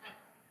there.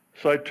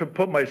 So I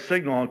put my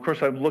signal on. Of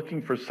course, I'm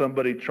looking for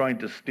somebody trying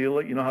to steal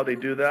it. You know how they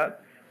do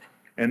that?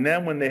 And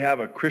then when they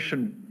have a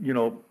Christian,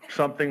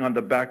 something on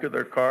the back of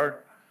their car,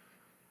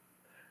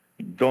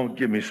 don't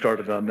get me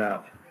started on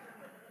that.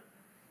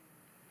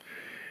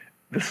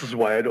 This is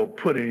why I don't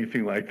put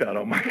anything like that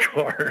on my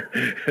car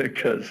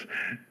because,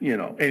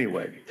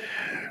 anyway,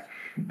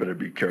 better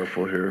be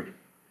careful here.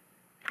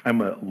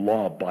 I'm a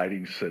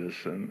law-abiding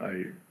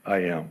citizen. I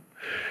am.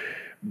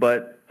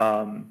 But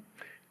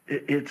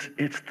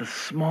it's the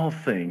small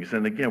things.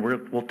 And again,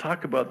 we'll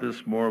talk about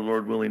this more,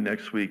 Lord willing,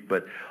 next week.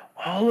 But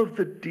all of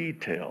the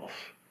details,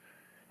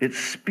 it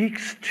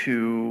speaks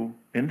to,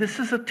 and this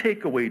is a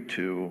takeaway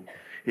too,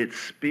 it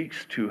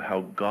speaks to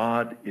how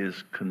God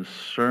is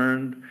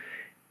concerned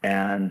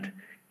and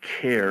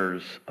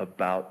cares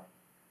about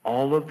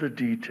all of the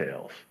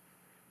details.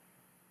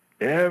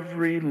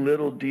 Every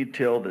little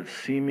detail that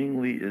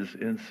seemingly is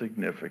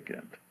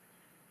insignificant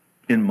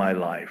in my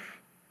life.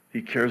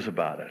 He cares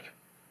about it.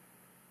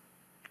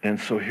 And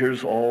so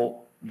here's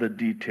all the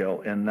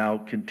detail. And now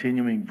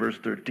continuing verse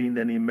 13,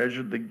 then he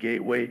measured the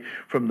gateway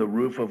from the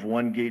roof of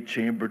one gate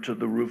chamber to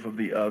the roof of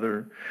the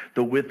other.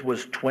 The width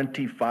was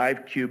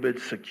 25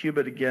 cubits, a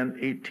cubit again,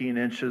 18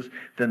 inches.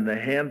 Then the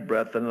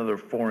handbreadth, another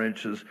 4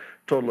 inches,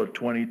 total of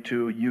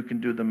 22. You can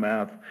do the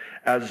math.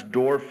 As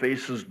door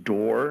faces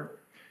door,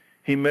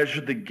 he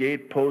measured the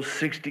gate post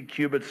 60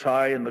 cubits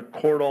high, and the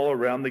court all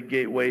around the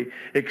gateway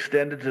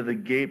extended to the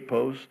gate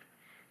post.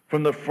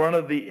 From the front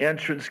of the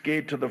entrance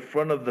gate to the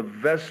front of the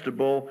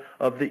vestibule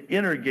of the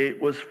inner gate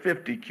was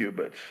 50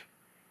 cubits.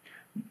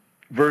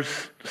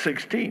 Verse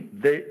 16.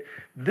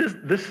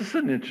 This is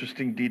an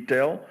interesting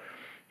detail.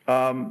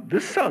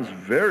 This sounds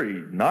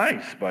very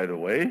nice, by the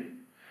way.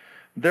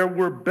 There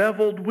were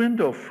beveled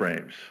window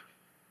frames.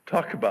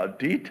 Talk about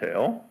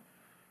detail.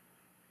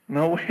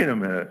 Now, wait a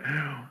minute.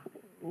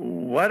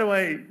 Why do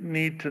I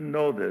need to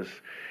know this?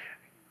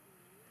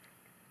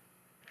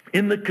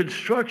 In the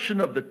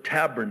construction of the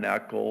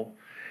tabernacle,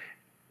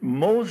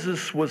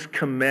 Moses was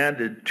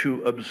commanded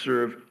to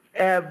observe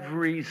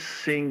every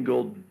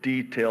single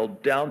detail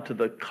down to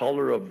the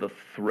color of the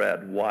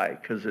thread. Why?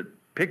 Because it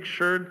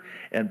pictured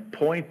and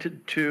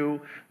pointed to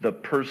the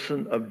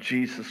person of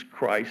Jesus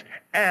Christ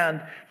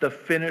and the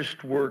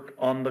finished work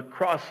on the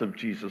cross of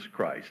Jesus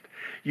Christ.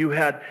 You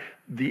had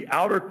the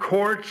outer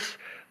courts,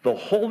 the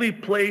holy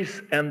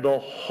place, and the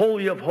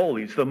Holy of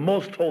Holies, the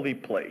most holy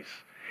place.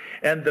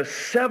 And the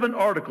 7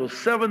 articles,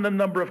 7 the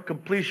number of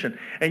completion.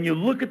 And you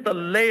look at the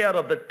layout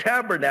of the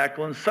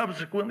tabernacle and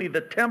subsequently the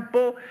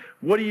temple,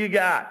 what do you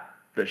got?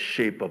 The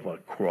shape of a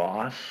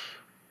cross.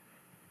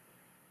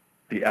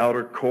 The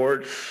outer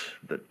courts,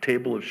 the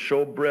table of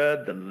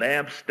showbread, the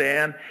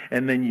lampstand,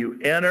 and then you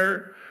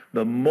enter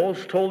the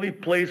most holy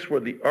place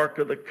where the Ark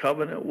of the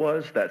Covenant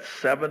was, that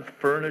 7th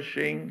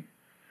furnishing.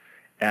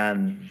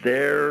 And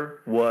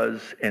there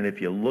was, and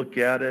if you look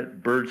at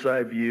it, bird's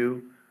eye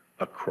view,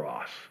 a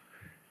cross.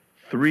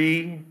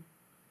 3,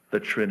 the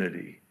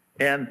Trinity.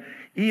 And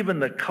even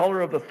the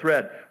color of the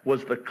thread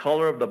was the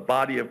color of the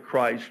body of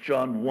Christ.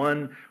 John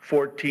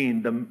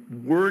 1:14, the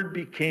Word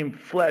became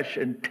flesh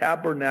and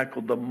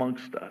tabernacled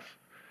amongst us.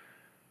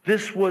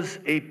 This was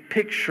a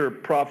picture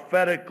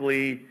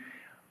prophetically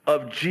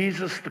of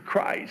Jesus the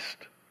Christ.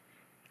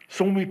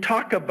 So when we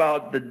talk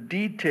about the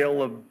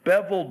detail of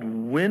beveled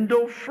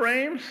window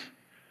frames,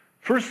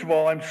 first of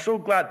all, I'm so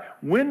glad.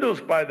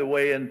 Windows, by the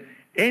way, and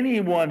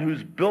anyone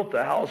who's built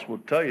a house will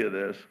tell you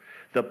this,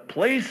 the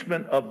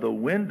placement of the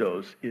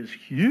windows is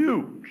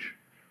huge.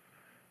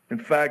 In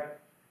fact,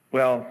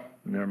 well,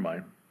 never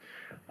mind.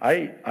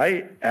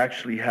 I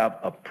actually have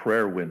a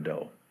prayer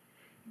window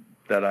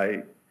that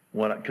I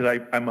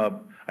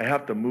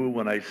have to move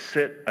when I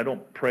sit. I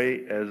don't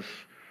pray as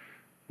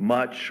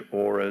much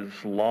or as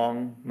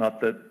long. Not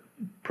that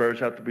prayers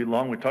have to be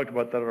long. We talked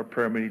about that at our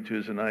prayer meeting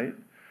Tuesday night.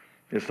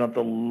 It's not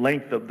the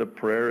length of the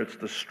prayer, it's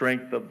the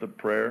strength of the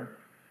prayer.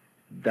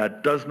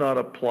 That does not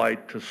apply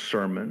to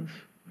sermons,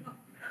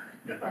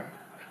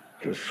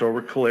 just so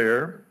we're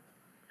clear.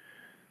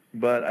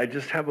 But I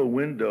just have a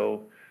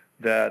window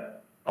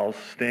that I'll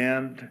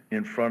stand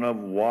in front of,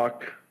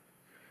 walk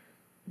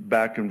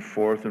back and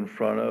forth in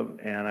front of,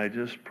 and I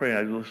just pray.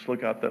 I just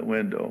look out that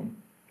window,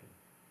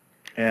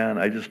 and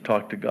I just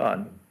talk to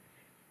God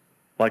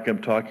like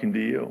I'm talking to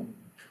you.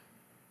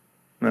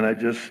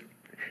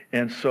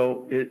 And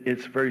so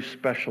it's very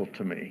special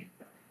to me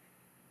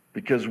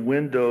because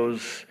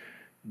windows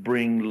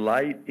bring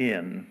light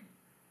in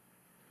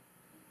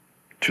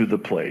to the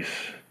place.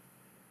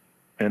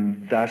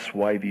 And that's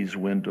why these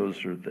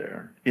windows are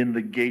there in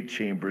the gate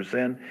chambers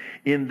and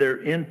in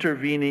their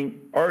intervening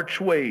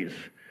archways.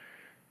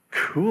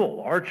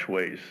 Cool,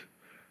 archways.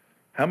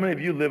 How many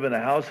of you live in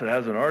a house that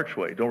has an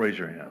archway? Don't raise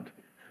your hand,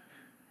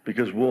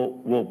 because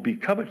we'll be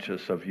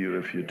covetous of you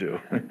if you do.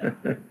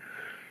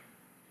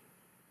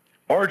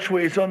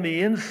 Archways on the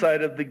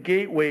inside of the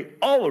gateway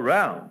all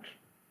around.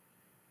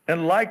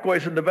 And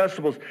likewise in the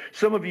vestibules.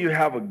 Some of you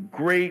have a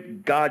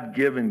great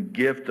God-given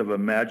gift of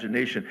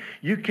imagination.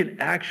 You can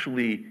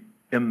actually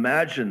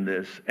imagine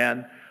this,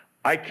 and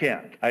I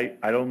can't. I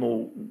don't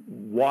know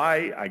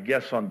why. I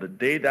guess on the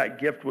day that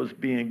gift was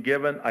being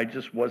given, I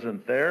just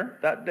wasn't there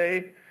that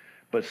day.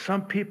 But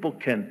some people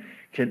can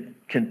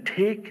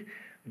take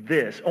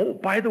this. Oh,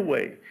 by the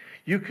way,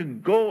 you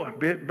can go,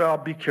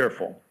 be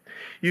careful.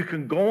 You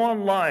can go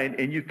online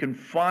and you can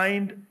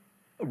find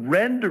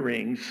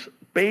renderings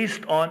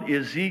based on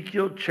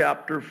Ezekiel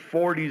chapter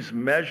 40's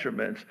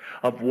measurements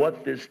of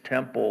what this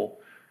temple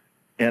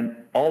and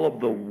all of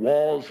the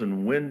walls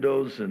and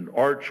windows and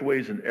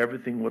archways and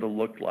everything would have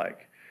looked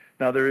like.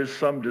 Now, there is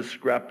some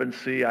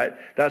discrepancy.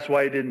 That's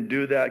why I didn't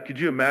do that. Could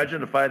you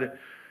imagine if I'd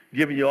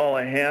given you all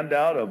a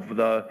handout of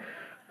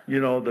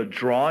the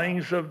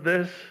drawings of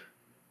this?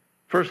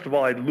 First of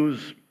all, I'd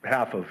lose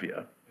half of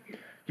you.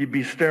 You'd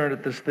be staring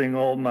at this thing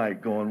all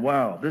night going,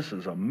 wow, this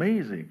is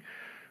amazing.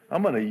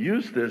 I'm going to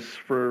use this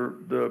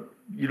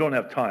you don't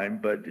have time,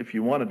 but if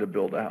you wanted to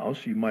build a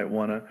house, you might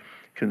want to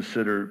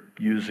consider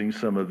using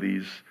some of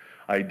these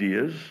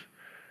ideas.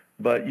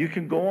 But you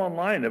can go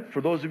online.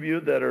 For those of you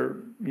that are,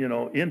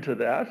 into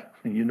that,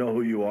 and you know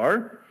who you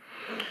are,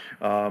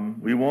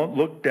 we won't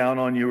look down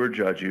on you or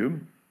judge you,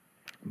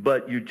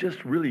 but you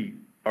just really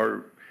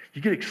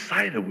you get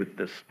excited with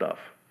this stuff.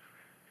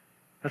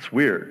 That's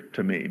weird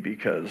to me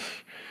because,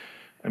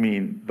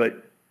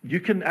 but you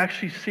can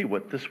actually see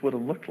what this would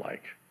have looked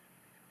like.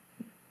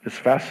 It's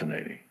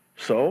fascinating.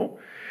 So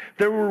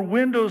there were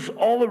windows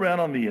all around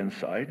on the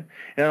inside,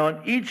 and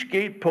on each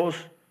gate post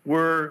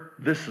were,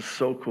 this is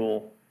so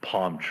cool,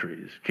 palm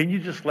trees. Can you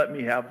just let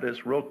me have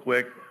this real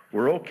quick?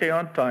 We're okay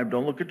on time.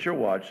 Don't look at your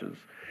watches.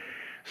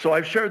 So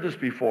I've shared this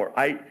before.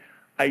 I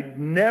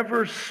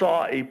never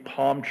saw a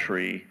palm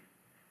tree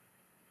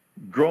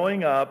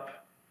growing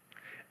up.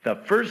 The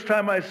first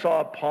time I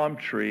saw a palm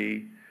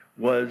tree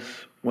was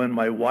when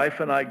my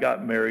wife and I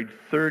got married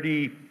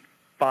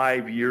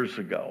 35 years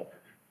ago.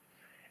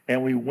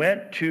 And we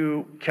went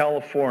to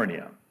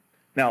California.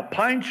 Now,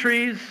 pine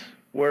trees,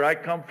 where I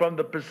come from,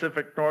 the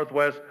Pacific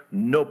Northwest,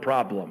 no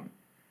problem.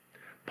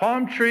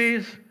 Palm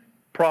trees,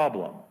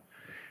 problem.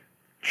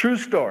 True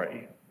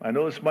story. I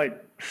know this might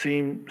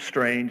seem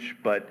strange,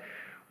 but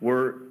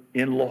we're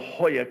in La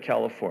Jolla,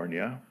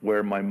 California,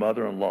 where my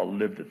mother-in-law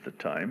lived at the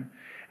time.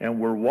 And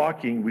we're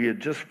walking, we had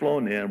just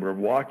flown in, we're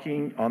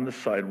walking on the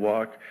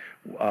sidewalk,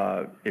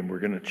 and we're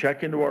going to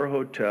check into our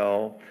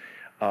hotel,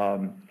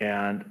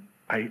 and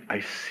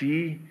I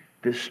see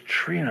this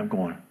tree, and I'm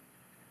going,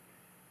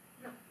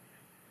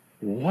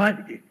 what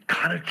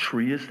kind of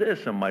tree is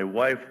this? And my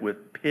wife,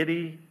 with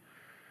pity,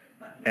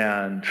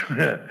 and,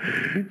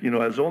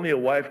 as only a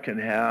wife can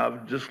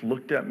have, just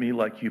looked at me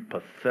like, you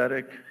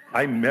pathetic.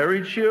 I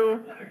married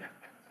you?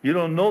 You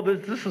don't know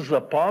that this is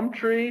a palm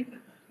tree?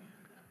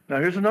 Now,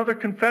 here's another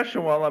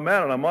confession while I'm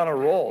at it. I'm on a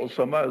roll,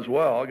 so I might as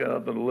well. I got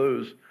nothing to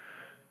lose.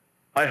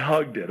 I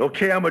hugged it.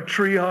 Okay, I'm a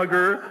tree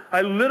hugger.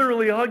 I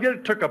literally hugged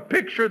it, took a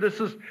picture. This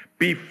is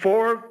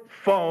before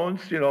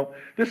phones,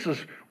 This is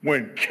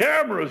when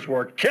cameras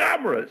were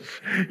cameras.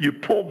 You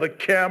pulled the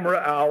camera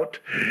out,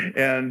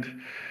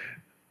 and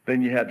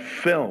then you had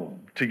film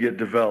to get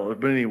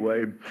developed. But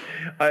anyway,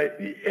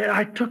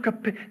 I took a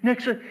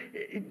next.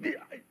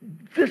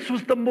 This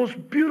was the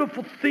most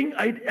beautiful thing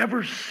I'd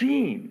ever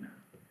seen.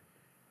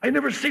 I'd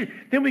never seen it.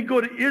 Then we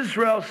go to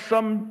Israel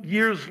some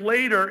years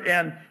later,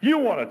 and you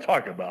want to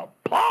talk about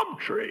palm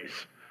trees.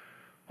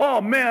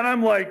 Oh man,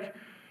 I'm like,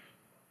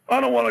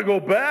 I don't want to go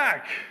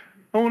back.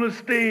 I want to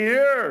stay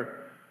here.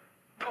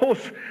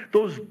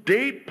 Those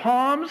date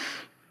palms.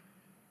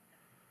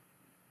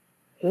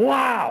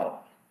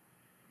 Wow.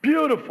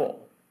 Beautiful.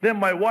 Then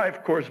my wife,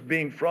 of course,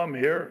 being from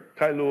here,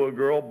 Kailua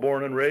girl,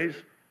 born and raised,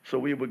 so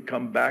we would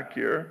come back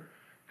here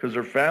because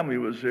her family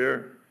was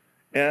here.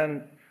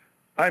 And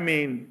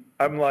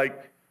I'm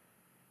like,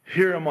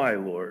 here am I,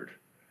 Lord.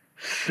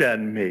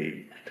 Send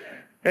me.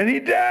 And he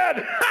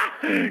did.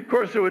 Of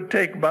course, it would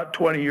take about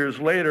 20 years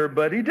later,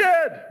 but he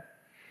did.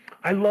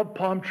 I love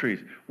palm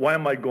trees. Why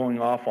am I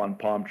going off on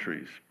palm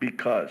trees?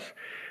 Because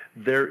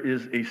there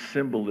is a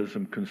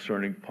symbolism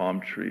concerning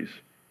palm trees.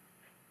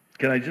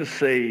 Can I just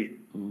say,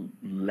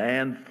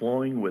 land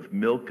flowing with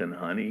milk and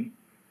honey,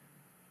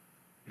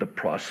 the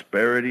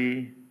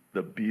prosperity,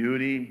 the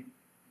beauty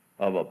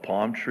of a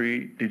palm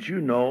tree. Did you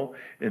know,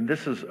 and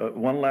this is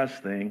one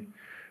last thing,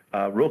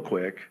 real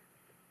quick,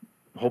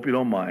 hope you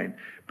don't mind,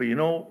 but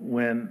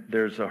when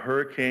there's a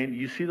hurricane,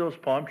 you see those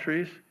palm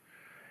trees,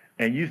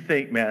 and you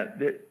think,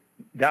 man,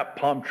 that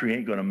palm tree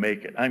ain't going to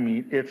make it.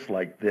 It's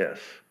like this.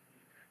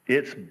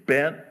 It's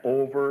bent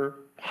over,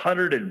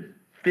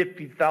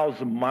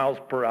 150,000 miles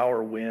per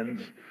hour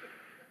winds.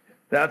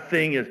 That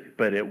thing is,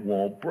 but it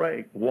won't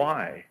break.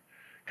 Why?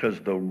 Because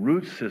the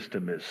root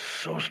system is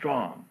so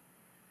strong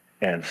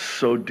and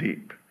so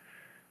deep.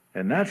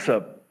 And that's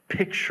a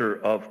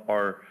picture of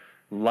our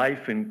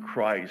life in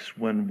Christ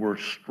when we're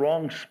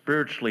strong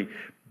spiritually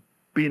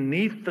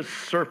beneath the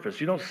surface.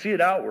 You don't see it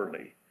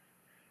outwardly.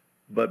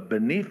 But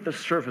beneath the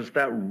surface,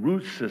 that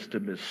root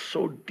system is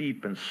so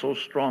deep and so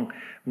strong.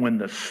 When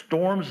the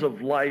storms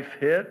of life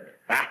hit,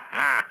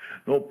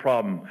 no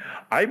problem.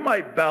 I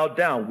might bow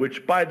down,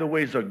 which, by the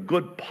way, is a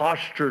good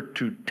posture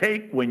to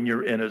take when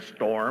you're in a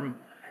storm.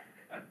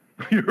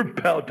 You're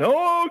bowed down.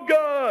 Oh,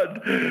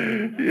 God!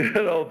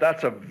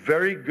 That's a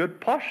very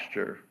good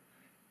posture.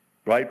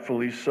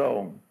 Rightfully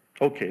so.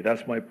 Okay,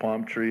 that's my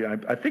palm tree.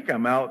 I think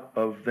I'm out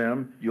of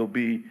them. You'll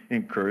be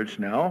encouraged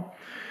now.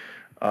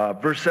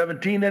 Verse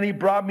 17, then he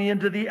brought me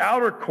into the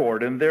outer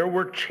court, and there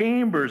were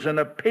chambers and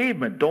a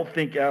pavement. Don't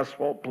think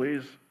asphalt,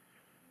 please.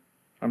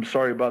 I'm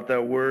sorry about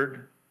that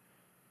word.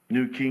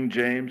 New King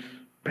James.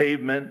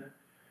 Pavement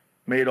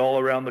made all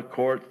around the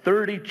court.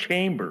 30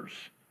 chambers.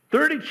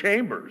 30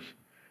 chambers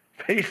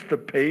faced the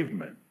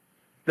pavement.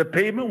 The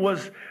pavement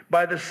was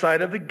by the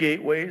side of the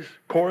gateways,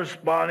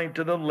 corresponding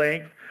to the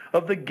length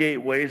of the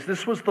gateways.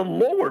 This was the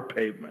lower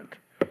pavement.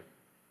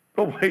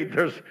 Oh, wait,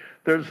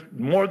 there's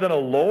more than a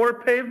lower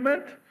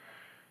pavement?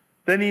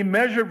 Then he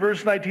measured,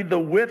 verse 19, the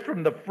width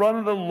from the front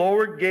of the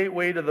lower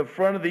gateway to the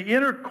front of the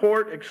inner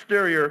court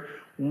exterior,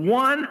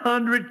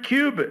 100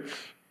 cubits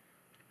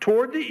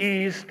toward the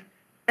east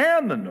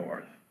and the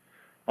north.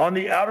 On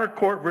the outer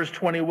court, verse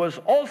 20, was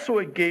also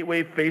a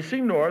gateway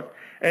facing north,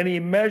 and he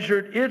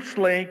measured its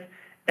length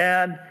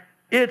and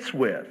its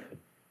width.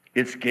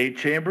 Its gate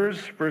chambers,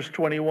 verse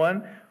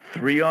 21,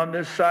 3 on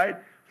this side,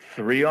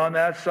 3 on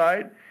that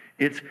side.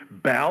 It's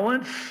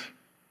balanced,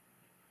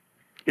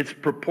 it's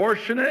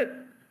proportionate,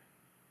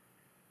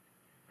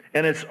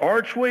 and its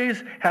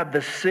archways have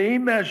the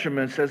same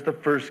measurements as the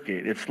first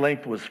gate. Its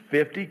length was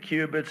 50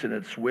 cubits and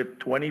its width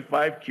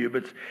 25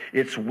 cubits.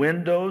 Its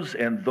windows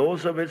and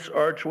those of its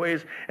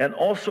archways and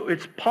also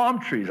its palm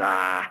trees.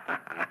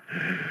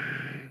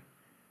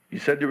 You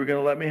said you were going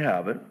to let me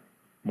have it.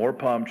 More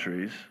palm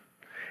trees.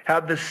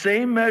 Have the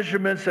same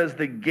measurements as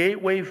the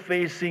gateway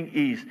facing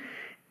east.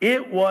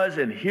 It was,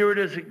 and here it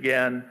is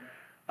again,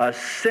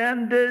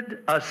 ascended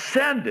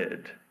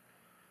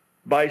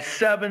by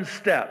 7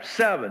 steps.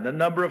 7, the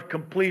number of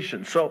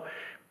completion. So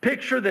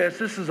picture this.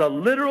 This is a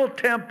literal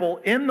temple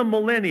in the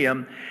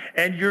millennium,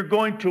 and you're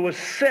going to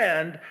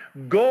ascend,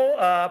 go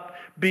up,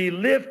 be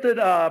lifted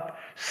up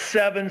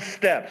 7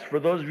 steps. For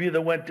those of you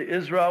that went to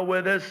Israel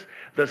with us,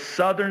 the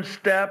southern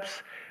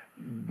steps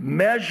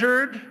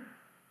measured,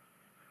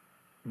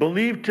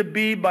 believed to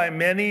be by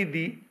many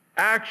the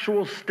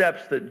actual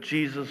steps that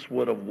Jesus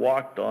would have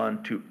walked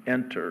on to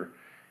enter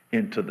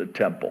into the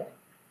temple.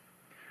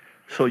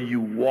 So you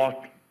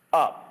walk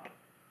up.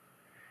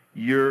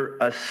 You're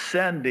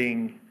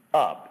ascending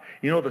up.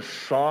 You know the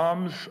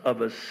Psalms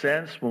of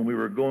Ascents, when we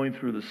were going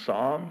through the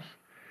Psalms,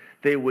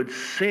 they would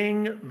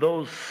sing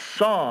those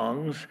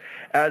songs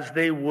as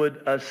they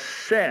would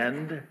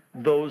ascend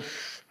those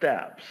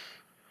steps.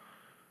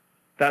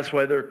 That's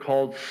why they're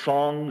called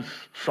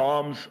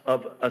Psalms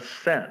of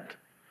Ascent.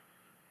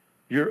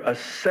 You're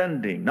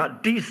ascending,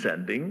 not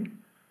descending.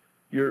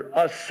 You're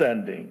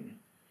ascending.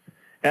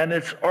 and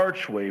its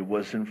archway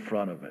was in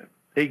front of it.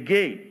 A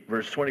gate,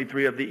 verse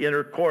 23, of the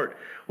inner court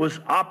was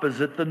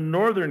opposite the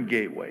northern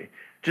gateway,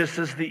 just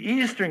as the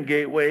eastern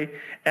gateway,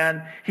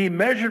 and he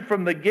measured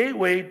from the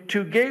gateway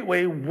to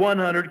gateway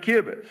 100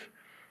 cubits.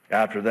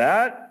 After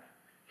that,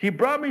 he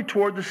brought me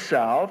toward the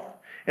south,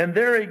 and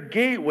there a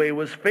gateway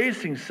was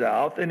facing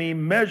south, and he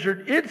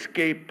measured its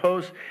gate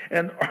posts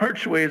and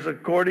archways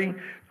according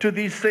to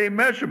these same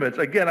measurements.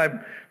 Again,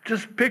 I'm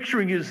just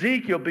picturing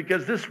Ezekiel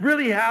because this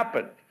really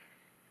happened.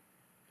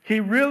 He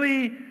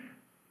really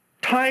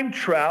time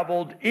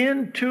traveled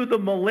into the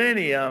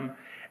millennium,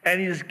 and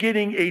he's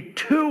getting a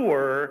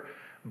tour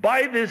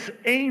by this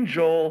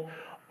angel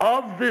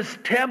of this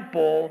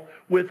temple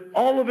with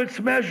all of its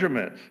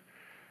measurements.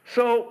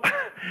 So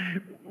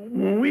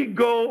when we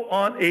go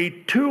on a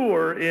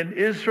tour in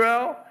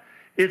Israel,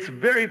 it's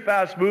very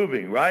fast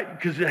moving, right?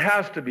 Because it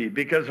has to be,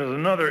 because there's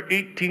another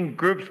 18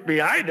 groups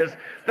behind us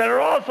that are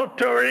also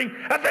touring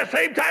at the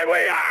same time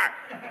we are.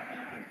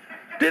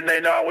 Didn't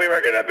they know we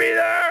were going to be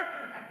there?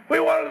 We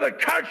wanted the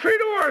country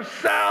to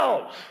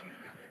ourselves.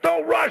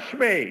 Don't rush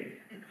me.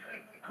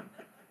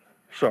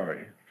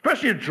 Sorry.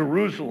 Especially in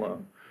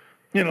Jerusalem,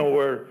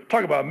 where,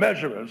 talk about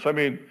measurements. I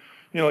mean,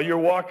 you're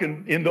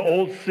walking in the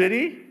old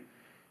city.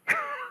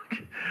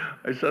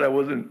 I said I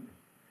wasn't,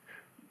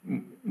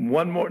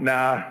 one more,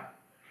 nah.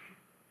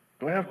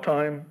 Do I have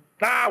time?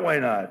 Nah, why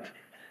not?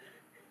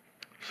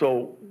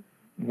 So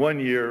one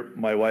year,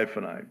 my wife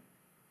and I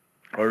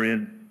are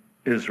in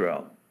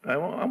Israel. I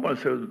want to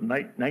say it was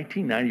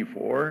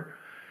 1994,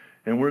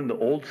 and we're in the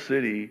old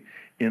city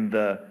in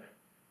the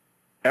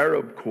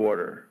Arab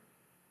quarter.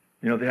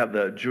 They have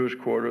the Jewish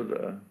quarter,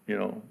 the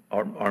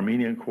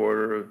Armenian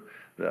quarter,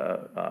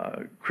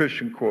 the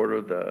Christian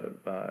quarter, the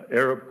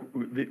Arab.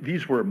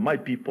 These were my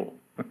people.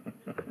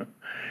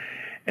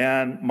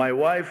 And my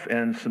wife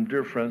and some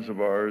dear friends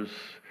of ours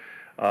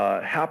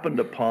happened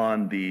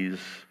upon these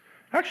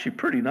actually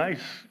pretty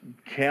nice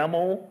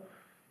camel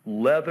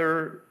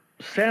leather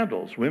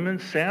sandals,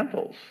 women's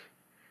sandals.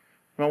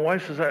 My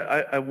wife says,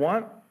 I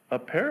want a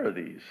pair of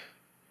these.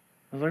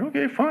 I was like,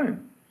 okay,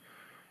 fine.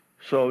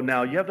 So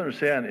now you have to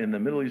understand, in the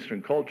Middle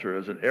Eastern culture,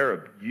 as an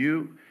Arab,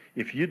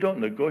 if you don't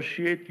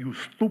negotiate, you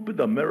stupid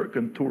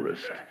American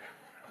tourist.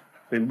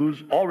 They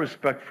lose all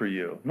respect for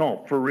you.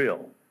 No, for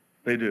real.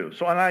 They do.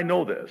 So, and I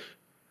know this,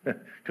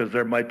 because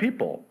they're my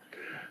people.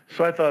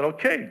 So I thought,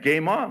 okay,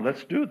 game on,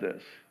 let's do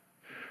this.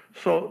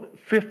 So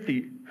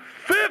 50,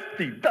 this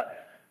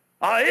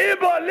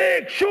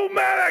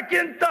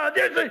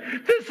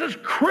is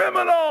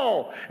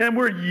criminal. And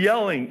we're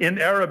yelling in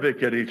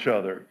Arabic at each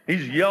other.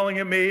 He's yelling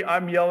at me,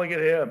 I'm yelling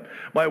at him.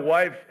 My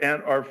wife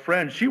and our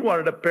friend, she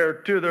wanted a pair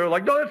too. They're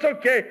like, no, that's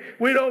okay.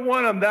 We don't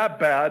want them that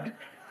bad.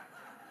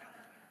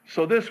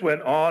 So this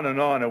went on,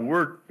 and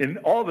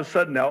all of a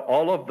sudden now,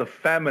 all of the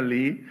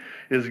family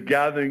is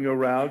gathering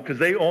around because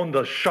they own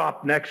the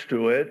shop next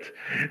to it,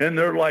 and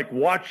they're like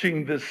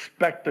watching this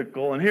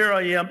spectacle. And here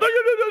I am,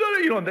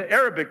 the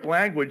Arabic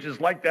language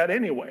is like that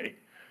anyway,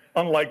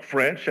 unlike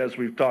French, as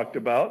we've talked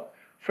about.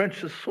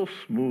 French is so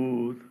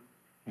smooth.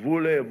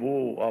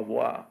 Voulez-vous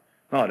avoir?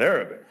 Not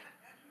Arabic.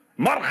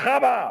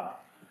 Marhaba.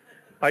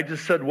 I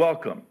just said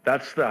welcome.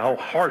 That's how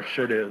harsh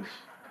it is.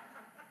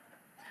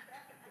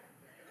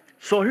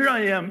 So here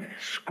I am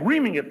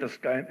screaming at this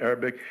guy in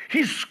Arabic.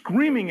 He's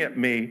screaming at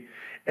me,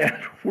 and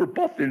we're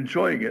both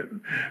enjoying it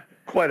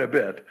quite a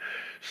bit.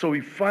 So we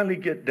finally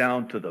get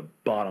down to the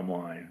bottom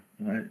line.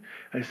 Right?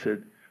 I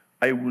said,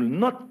 I will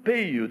not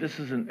pay you, this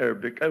is in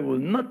Arabic, I will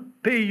not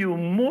pay you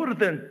more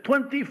than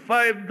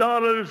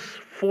 $25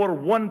 for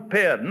one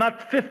pair,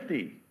 not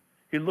 50.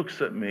 He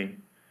looks at me,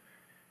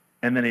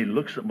 and then he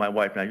looks at my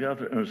wife. Now you have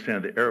to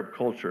understand the Arab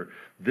culture,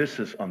 this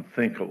is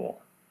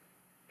unthinkable.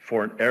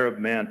 For an Arab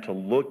man to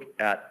look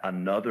at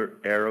another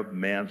Arab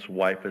man's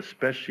wife,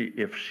 especially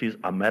if she's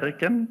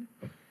American.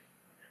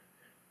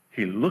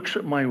 He looks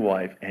at my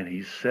wife and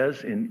he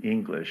says in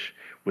English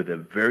with a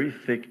very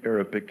thick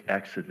Arabic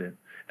accent.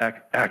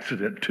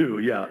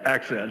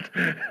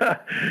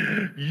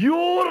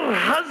 Your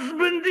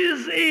husband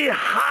is a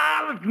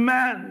hard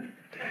man.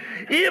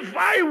 If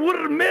I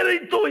were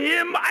married to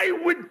him, I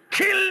would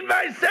kill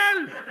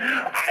myself.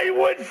 I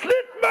would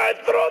slit my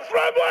throat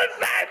from one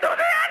side to the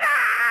other.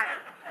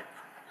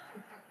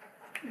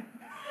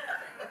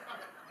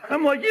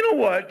 I'm like, you know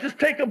what? Just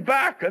take him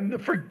back and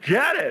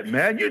forget it,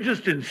 man. You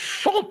just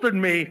insulted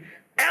me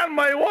and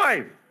my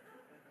wife.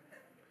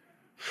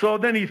 So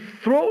then he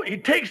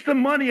takes the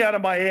money out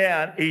of my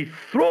hand. He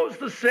throws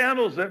the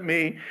sandals at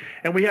me,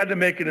 and we had to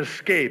make an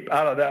escape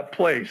out of that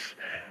place.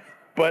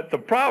 But the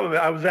problem,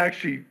 I was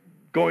actually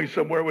going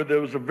somewhere where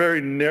there was a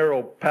very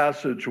narrow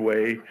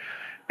passageway.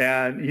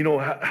 And you know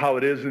how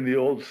it is in the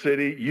old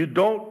city. You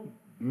don't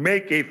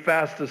make a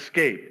fast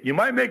escape. You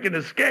might make an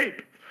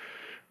escape,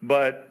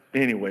 but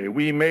anyway,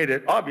 we made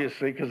it,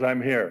 obviously, because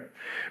I'm here,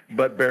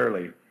 but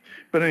barely.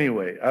 But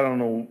anyway, I don't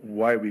know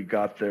why we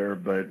got there,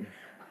 but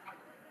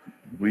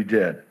we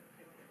did.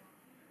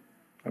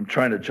 I'm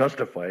trying to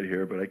justify it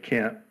here, but I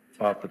can't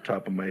off the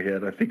top of my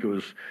head. I think it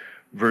was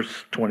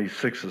verse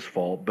 26's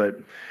fault. But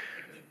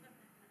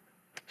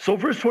So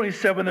verse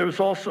 27, there was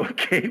also a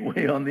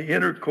gateway on the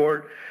inner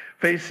court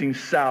facing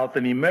south,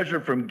 and he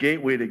measured from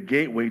gateway to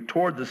gateway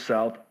toward the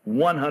south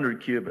 100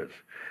 cubits.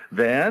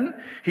 Then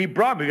he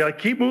brought me, got to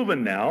keep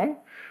moving now,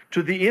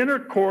 to the inner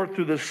court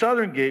through the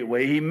southern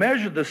gateway. He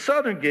measured the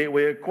southern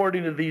gateway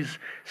according to these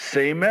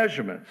same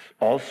measurements.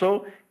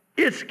 Also,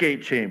 its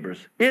gate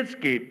chambers, its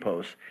gate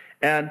posts,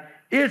 and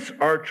its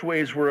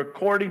archways were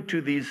according to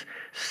these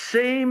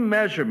same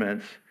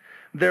measurements.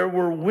 There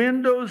were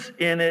windows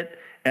in it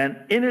and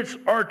in its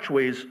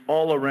archways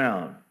all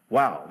around.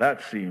 Wow,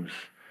 that seems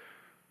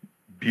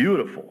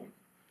beautiful.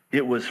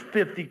 It was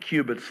 50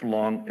 cubits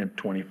long and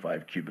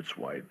 25 cubits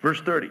wide. Verse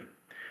 30,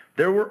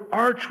 there were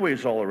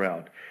archways all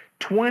around,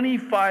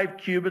 25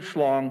 cubits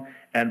long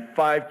and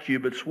 5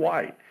 cubits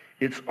wide.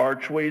 Its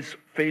archways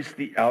faced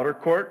the outer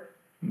court.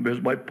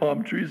 There's my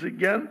palm trees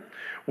again.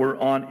 Were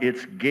on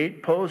its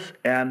gate posts,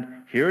 and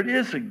here it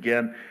is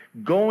again.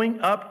 Going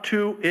up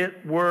to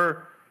it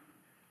were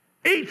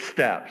 8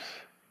 steps.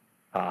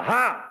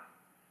 Aha!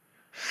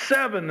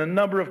 7, the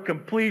number of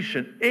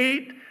completion.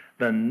 8,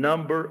 the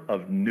number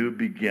of new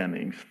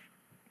beginnings.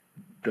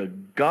 The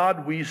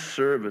God we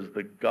serve is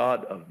the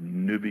God of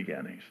new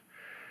beginnings.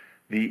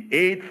 The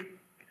 8th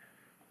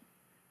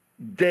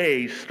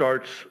day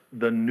starts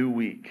the new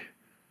week.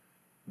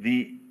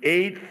 The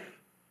 8th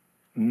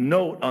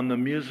note on the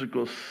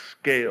musical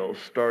scale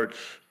starts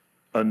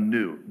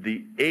anew.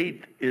 The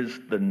 8th is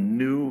the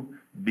new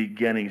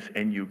beginnings,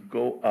 and you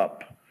go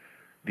up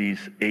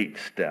these 8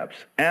 steps.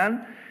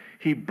 And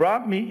he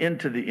brought me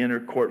into the inner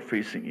court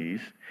facing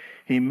east.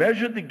 He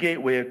measured the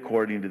gateway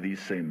according to these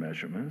same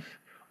measurements.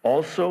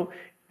 Also,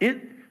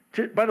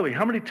 by the way,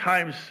 how many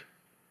times,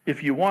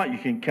 if you want, you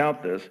can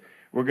count this.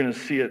 We're going to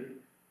see it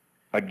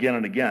again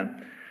and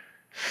again.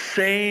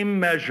 Same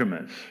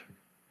measurements.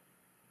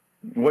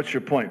 What's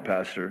your point,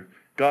 Pastor?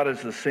 God is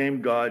the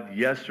same God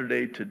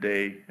yesterday,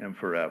 today, and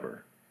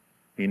forever.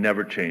 He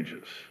never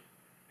changes.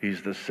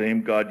 He's the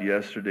same God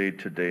yesterday,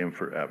 today, and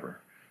forever.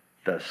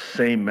 The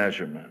same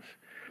measurements.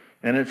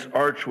 And its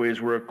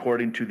archways were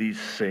according to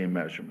these same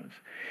measurements.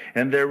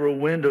 And there were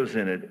windows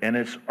in it, and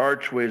its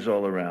archways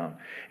all around.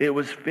 It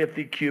was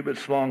 50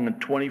 cubits long and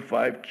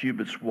 25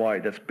 cubits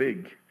wide. That's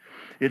big.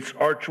 Its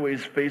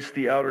archways faced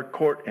the outer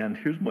court, and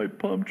here's my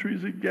palm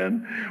trees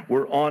again,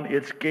 were on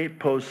its gate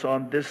posts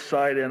on this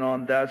side and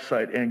on that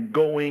side. And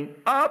going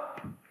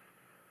up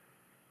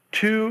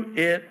to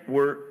it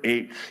were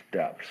 8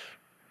 steps.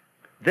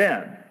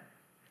 Then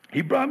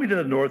he brought me to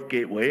the north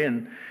gateway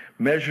and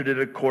measured it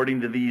according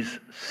to these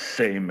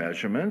same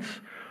measurements.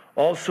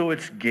 Also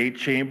its gate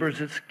chambers,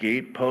 its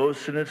gate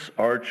posts, and its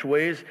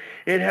archways.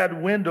 It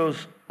had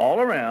windows all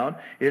around.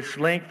 Its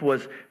length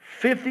was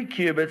 50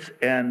 cubits,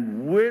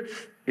 and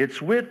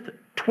its width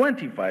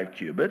 25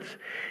 cubits.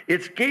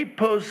 Its gate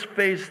posts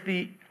faced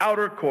the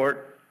outer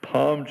court.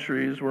 Palm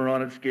trees were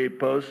on its gate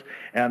posts,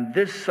 and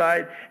this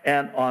side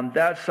and on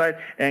that side,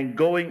 and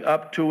going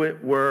up to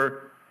it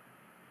were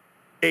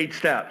 8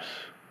 steps.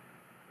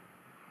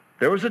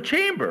 There was a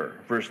chamber,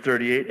 verse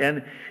 38,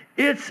 and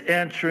its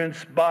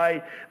entrance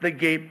by the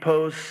gate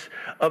posts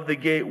of the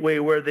gateway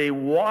where they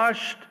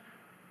washed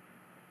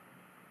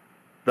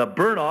the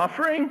burnt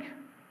offering.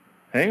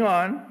 Hang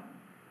on.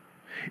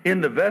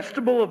 In the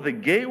vestibule of the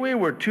gateway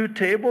were 2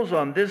 tables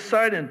on this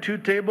side and 2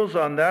 tables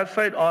on that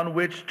side on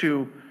which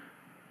to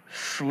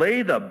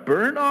slay the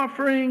burnt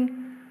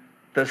offering,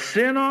 the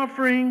sin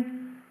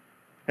offering,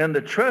 and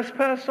the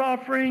trespass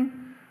offering.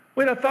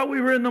 Wait, I thought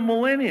we were in the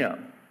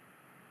millennium.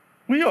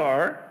 We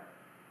are.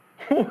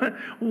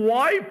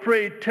 Why,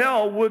 pray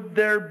tell, would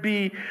there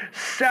be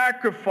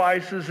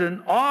sacrifices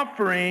and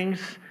offerings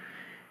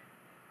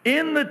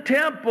in the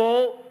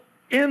temple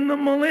in the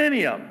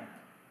millennium?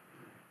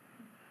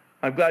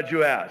 I'm glad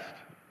you asked.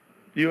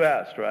 You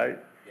asked, right?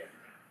 Yes.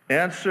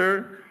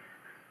 Answer,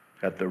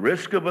 at the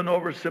risk of an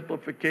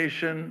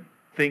oversimplification,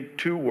 think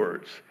 2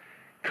 words: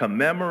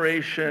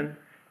 commemoration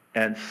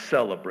and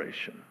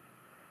celebration.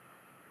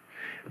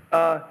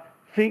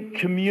 Think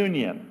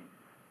communion.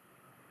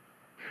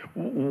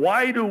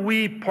 Why do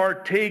we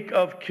partake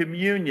of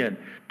communion?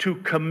 To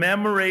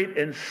commemorate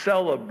and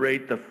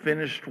celebrate the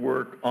finished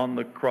work on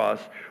the cross,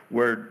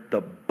 where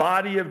the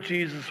body of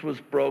Jesus was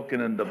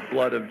broken and the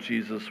blood of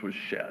Jesus was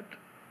shed.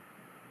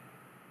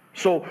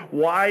 So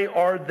why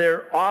are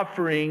there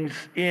offerings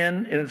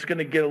in, and it's going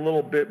to get a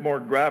little bit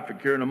more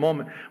graphic here in a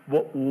moment,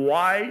 but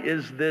why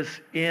is this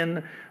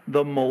in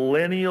the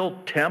millennial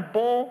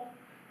temple?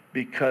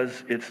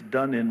 Because it's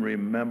done in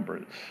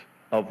remembrance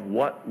of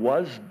what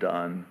was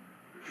done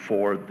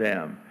for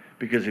them.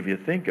 Because if you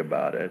think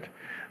about it,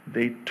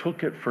 they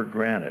took it for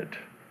granted.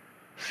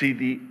 See,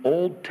 the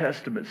Old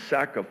Testament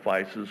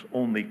sacrifices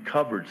only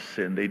covered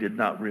sin. They did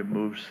not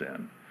remove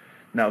sin.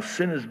 Now,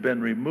 sin has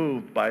been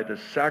removed by the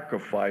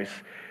sacrifice,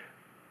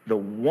 the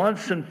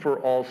once and for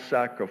all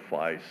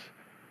sacrifice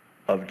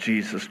of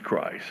Jesus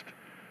Christ.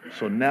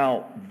 So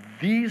now,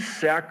 these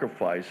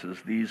sacrifices,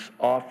 these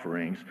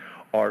offerings,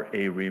 are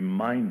a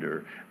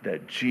reminder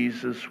that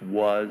Jesus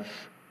was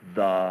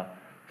the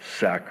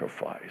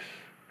sacrifice.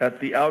 at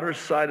the outer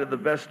side of the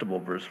vestibule,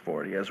 verse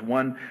 40, as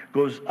one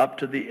goes up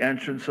to the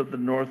entrance of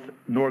the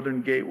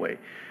northern gateway,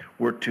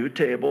 were 2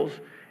 tables,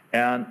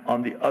 and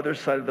on the other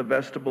side of the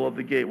vestibule of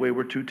the gateway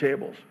were 2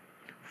 tables.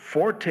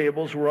 4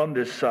 tables were on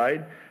this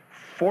side,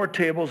 4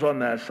 tables on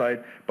that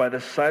side. By the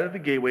side of the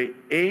gateway,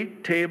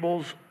 8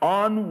 tables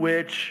on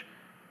which,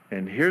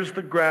 and here's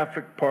the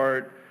graphic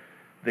part,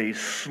 they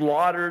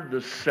slaughtered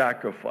the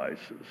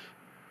sacrifices.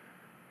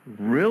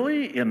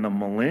 Really? In the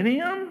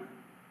millennium?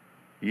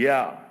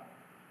 Yeah.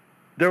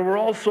 There were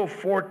also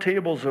 4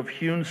 tables of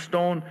hewn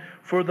stone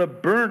for the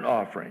burnt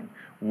offering,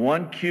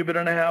 1 cubit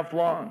and a half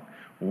long,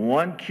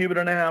 1 cubit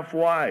and a half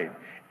wide,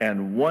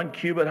 and 1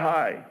 cubit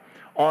high.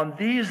 On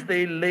these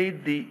they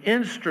laid the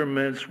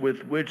instruments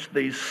with which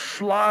they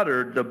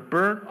slaughtered the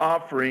burnt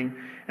offering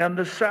and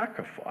the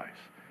sacrifice.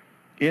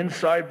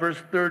 Inside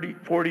verse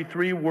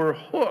 43 were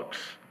hooks,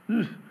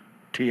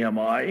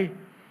 TMI,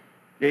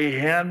 a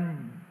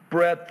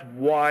handbreadth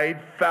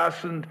wide,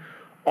 fastened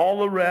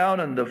all around,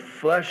 and the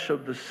flesh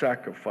of the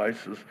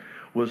sacrifices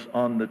was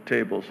on the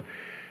tables.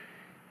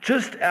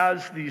 Just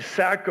as the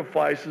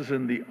sacrifices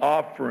and the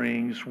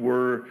offerings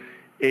were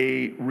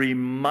a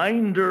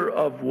reminder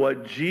of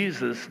what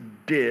Jesus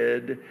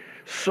did,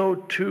 so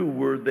too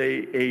were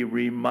they a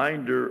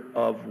reminder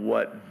of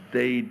what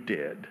they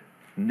did.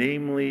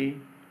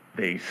 Namely,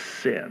 they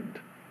sinned.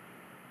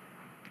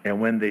 And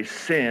when they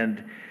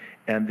sinned,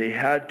 and they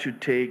had to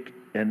take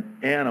an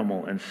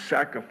animal and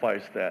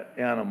sacrifice that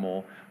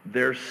animal,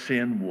 their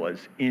sin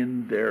was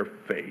in their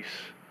face.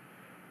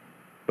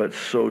 But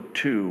so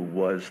too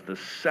was the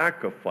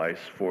sacrifice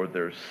for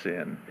their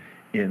sin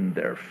in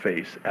their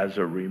face as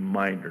a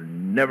reminder.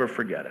 Never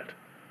forget it.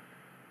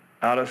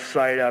 Out of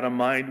sight, out of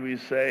mind, we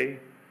say.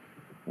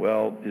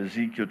 Well,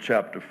 Ezekiel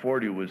chapter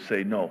 40 would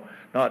say, no,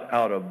 not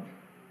out of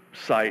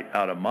sight,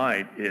 out of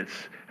mind. It's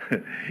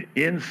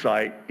in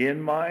sight,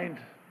 in mind.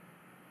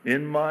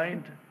 In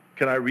mind.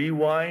 Can I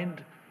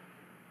rewind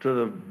to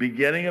the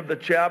beginning of the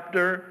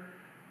chapter?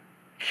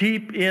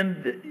 Keep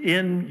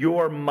in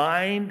your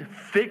mind,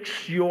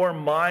 fix your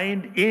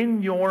mind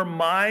in your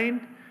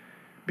mind,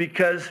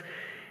 because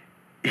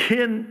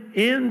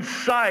in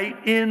sight,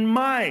 in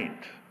mind.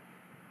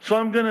 So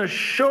I'm going to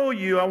show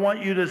you, I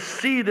want you to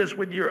see this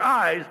with your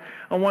eyes,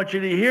 I want you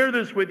to hear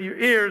this with your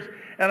ears,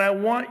 and I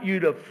want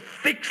you to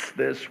fix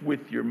this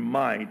with your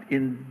mind.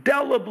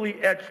 Indelibly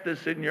etch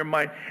this in your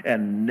mind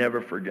and never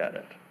forget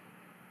it.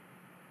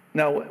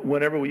 Now,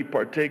 whenever we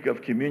partake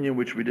of communion,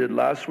 which we did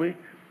last week,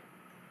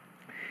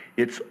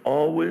 it's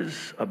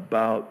always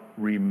about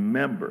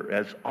remember.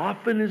 As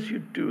often as you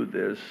do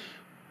this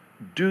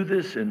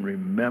in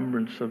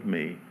remembrance of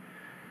me.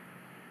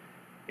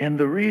 And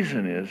the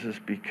reason is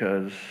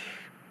because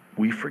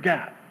we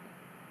forget.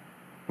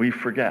 We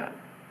forget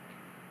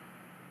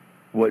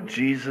what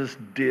Jesus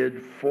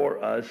did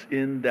for us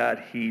in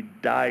that he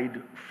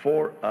died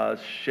for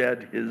us,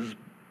 shed his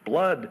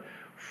blood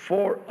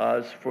for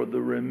us for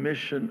the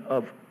remission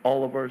of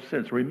all of our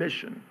sins.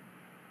 Remission.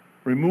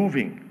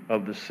 Removing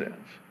of the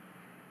sins.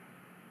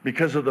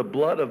 Because of the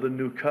blood of the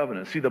new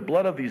covenant. See, the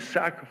blood of these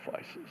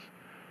sacrifices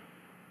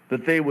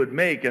that they would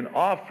make and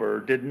offer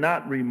did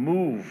not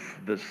remove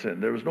the sin.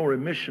 There was no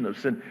remission of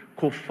sin.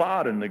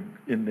 Kufar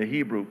in the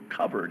Hebrew,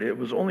 covered. It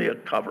was only a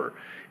cover.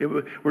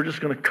 We're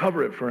just going to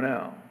cover it for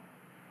now.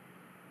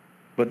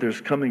 But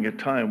there's coming a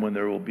time when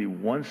there will be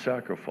one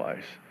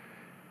sacrifice,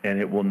 and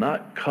it will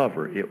not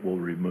cover, it will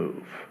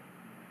remove.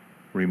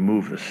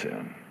 Remove the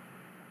sin.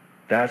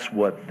 That's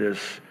what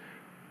this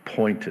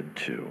pointed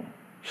to.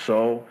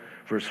 So,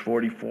 verse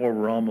 44,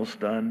 we're almost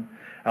done.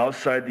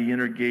 Outside the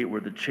inner gate were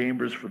the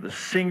chambers for the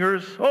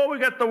singers. Oh, we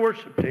got the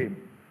worship team.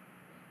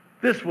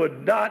 This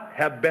would not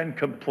have been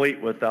complete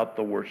without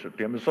the worship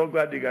team. I'm so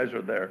glad you guys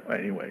are there.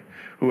 Anyway,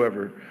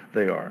 whoever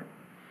they are.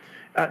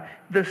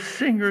 The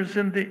singers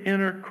in the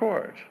inner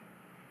court.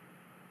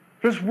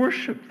 There's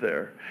worship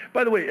there.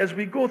 By the way, as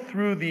we go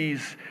through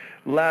these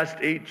last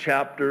 8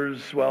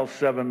 chapters, well,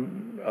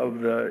 7 of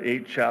the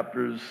 8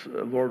 chapters,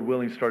 Lord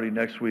willing, starting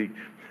next week,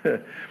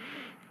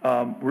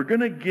 we're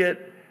going to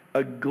get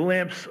a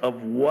glimpse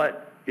of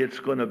what it's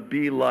going to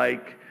be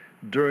like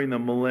during the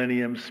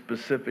millennium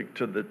specific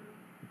to the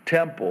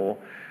temple,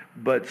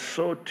 but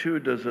so too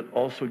does it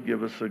also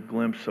give us a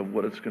glimpse of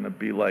what it's going to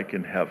be like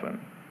in heaven.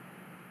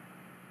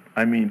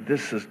 I mean,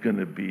 this is going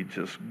to be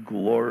just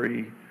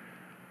glory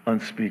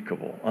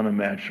unspeakable,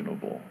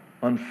 unimaginable,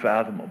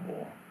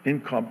 unfathomable,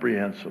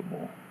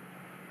 incomprehensible.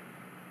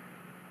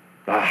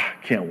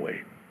 Can't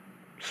wait.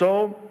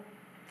 So,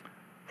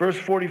 verse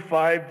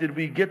 45, did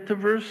we get to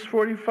verse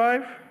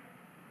 45?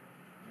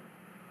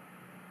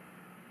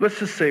 Let's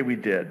just say we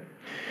did.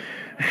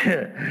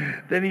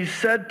 Then he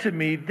said to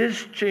me,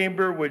 this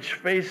chamber which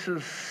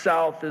faces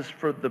south is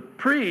for the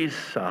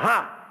priests,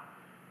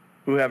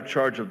 who have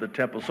charge of the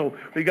temple. So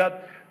we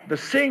got the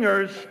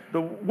singers,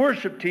 the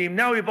worship team,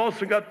 now we've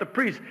also got the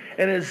priests.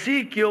 And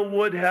Ezekiel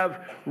would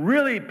have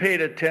really paid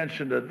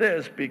attention to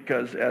this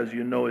because, as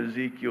you know,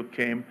 Ezekiel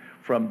came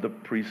from the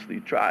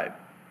priestly tribe.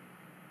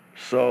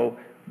 So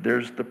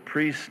there's the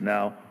priests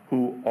now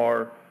who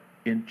are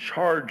in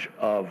charge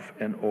of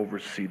and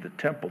oversee the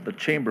temple. The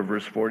chamber,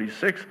 verse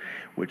 46,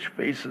 which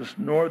faces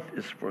north,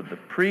 is for the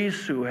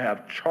priests who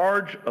have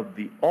charge of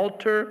the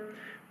altar.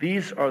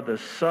 These are the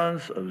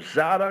sons of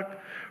Zadok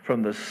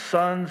from the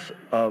sons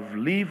of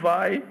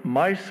Levi,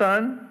 my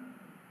son,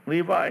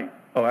 Levi.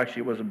 Oh, actually,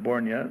 he wasn't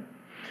born yet.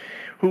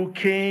 Who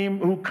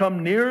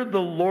come near the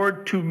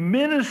Lord to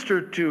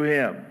minister to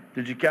him.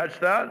 Did you catch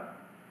that?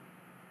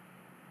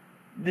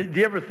 Did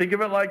you ever think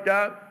of it like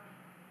that?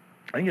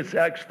 I think it's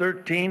Acts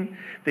 13.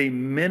 They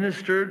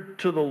ministered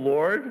to the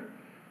Lord.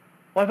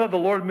 Well, I thought the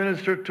Lord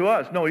ministered to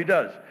us. No, he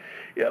does.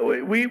 Yeah,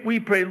 we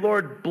pray,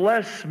 Lord,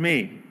 bless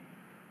me.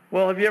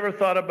 Well, have you ever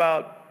thought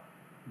about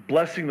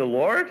blessing the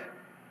Lord?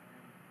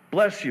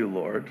 Bless you,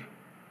 Lord.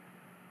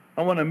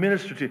 I want to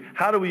minister to you.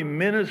 How do we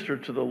minister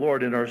to the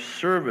Lord in our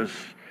service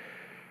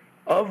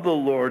of the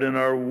Lord, in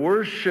our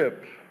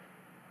worship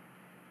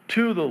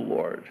to the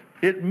Lord?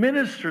 It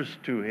ministers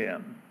to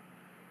him.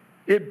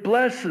 It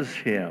blesses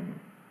him.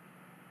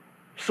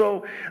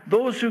 So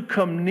those who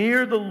come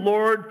near the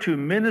Lord to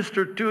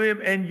minister to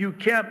him, and you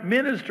can't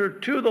minister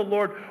to the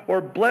Lord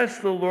or bless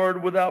the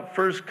Lord without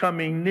first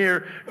coming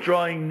near,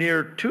 drawing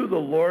near to the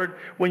Lord.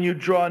 When you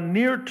draw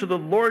near to the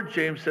Lord,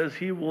 James says,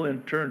 he will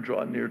in turn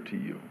draw near to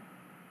you.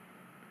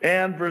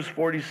 And verse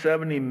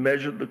 47, he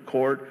measured the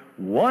court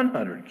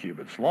 100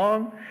 cubits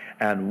long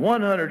and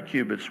 100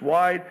 cubits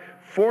wide,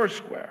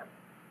 foursquare.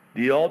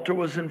 The altar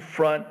was in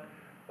front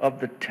of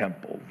the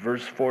temple.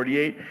 Verse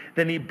 48,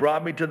 then he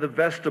brought me to the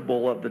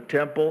vestibule of the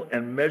temple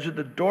and measured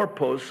the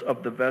doorposts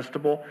of the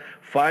vestibule,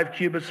 5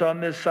 cubits on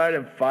this side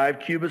and 5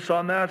 cubits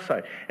on that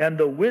side. And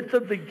the width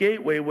of the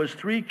gateway was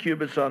 3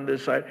 cubits on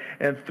this side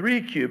and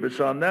 3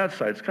 cubits on that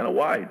side. It's kind of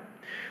wide.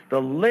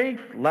 The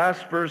length,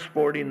 last verse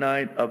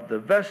 49, of the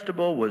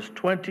vestibule was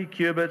 20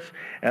 cubits,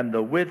 and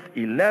the width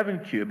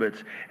 11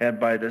 cubits, and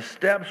by the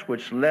steps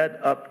which led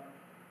up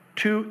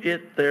to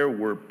it there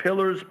were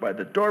pillars by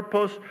the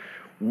doorposts,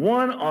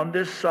 one on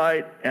this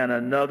side and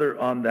another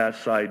on that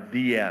side.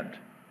 The end.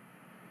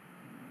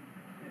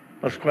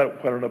 That's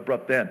quite an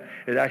abrupt end.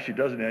 It actually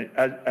doesn't end.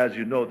 As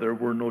you know, there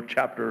were no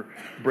chapter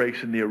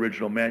breaks in the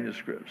original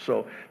manuscript.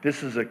 So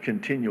this is a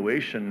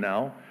continuation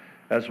now,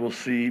 as we'll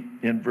see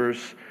in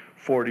verse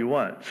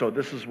 41. So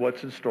this is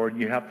what's in store,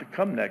 and you have to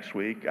come next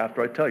week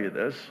after I tell you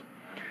this.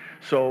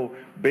 So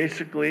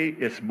basically,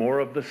 it's more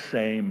of the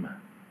same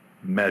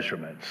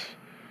measurements,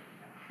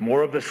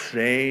 more of the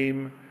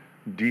same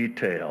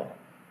detail.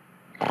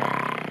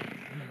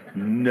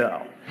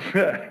 No.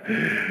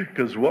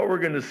 Because what we're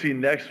going to see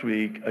next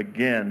week,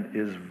 again,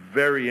 is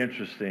very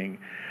interesting.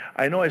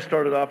 I know I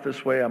started off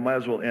this way. I might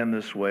as well end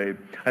this way.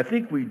 I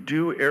think we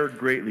do err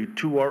greatly.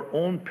 To our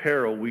own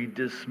peril, we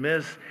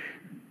dismiss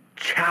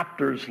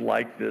chapters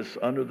like this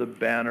under the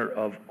banner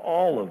of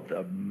all of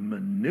the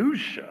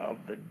minutia of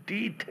the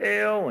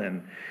detail.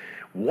 And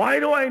why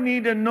do I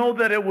need to know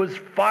that it was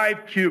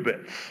 5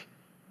 cubits?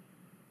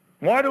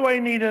 Why do I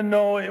need to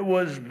know it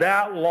was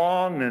that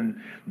long and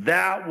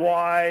that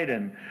wide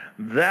and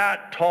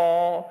that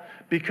tall?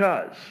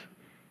 Because,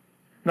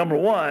 number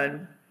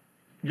one,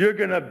 you're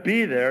going to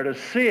be there to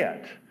see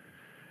it.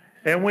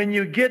 And when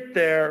you get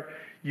there,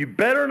 you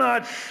better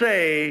not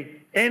say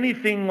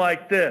anything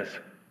like this.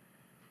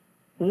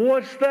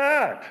 What's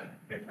that?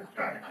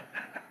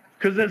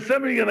 Because then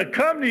somebody's going to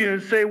come to you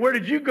and say, where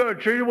did you go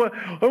to church? Well,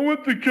 I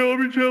went to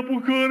Calvary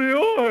Chapel,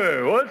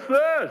 Kaneohe. What's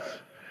this?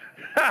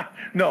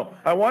 No,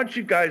 I want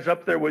you guys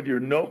up there with your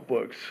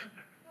notebooks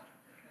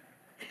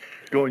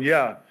going,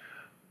 yeah,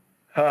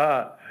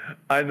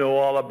 I know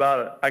all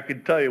about it. I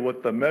can tell you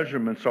what the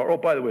measurements are. Oh,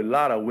 by the way, a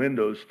lot of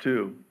windows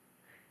too.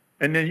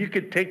 And then you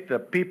could take the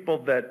people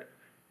that,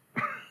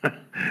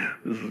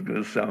 this is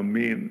going to sound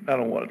mean. I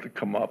don't want it to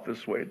come off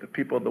this way. The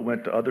people that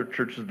went to other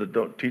churches that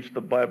don't teach the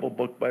Bible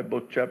book by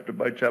book, chapter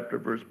by chapter,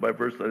 verse by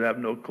verse, that have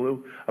no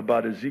clue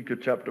about Ezekiel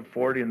chapter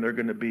 40, and they're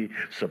going to be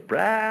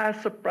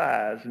surprised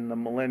in the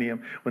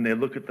millennium when they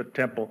look at the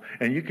temple.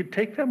 And you could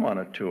take them on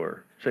a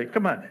tour. Say,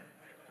 come on,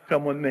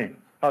 come with me.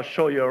 I'll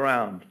show you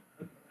around.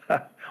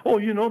 Oh,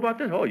 you know about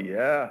this? Oh,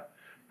 yeah,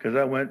 because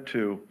I went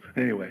to.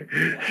 Anyway,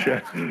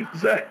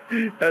 is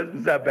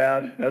that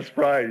bad? That's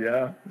pride,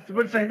 yeah.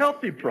 But it's a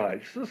healthy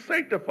pride. It's a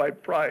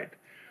sanctified pride.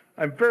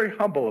 I'm very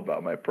humble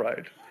about my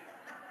pride.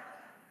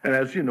 And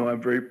as you know,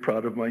 I'm very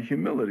proud of my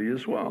humility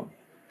as well.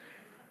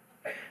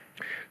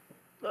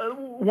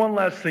 One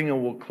last thing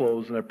and we'll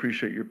close, and I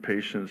appreciate your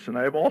patience. And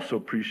I also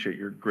appreciate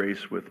your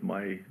grace with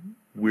my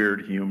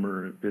weird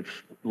humor.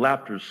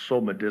 Laughter is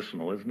so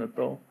medicinal, isn't it,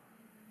 though?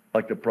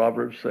 Like the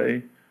Proverbs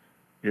say.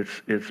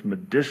 It's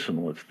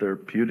medicinal, it's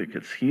therapeutic,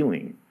 it's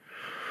healing.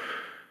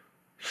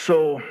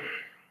 So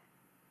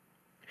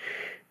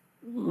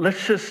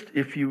let's just,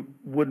 if you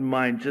wouldn't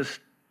mind, just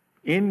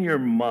in your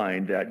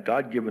mind, that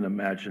God-given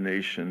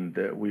imagination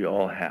that we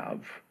all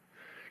have,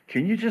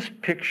 can you just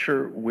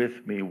picture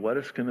with me what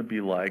it's going to be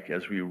like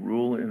as we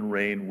rule and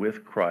reign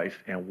with Christ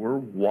and we're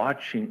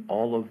watching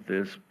all of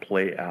this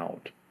play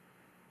out?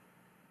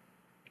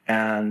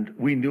 And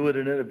we knew it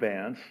in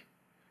advance,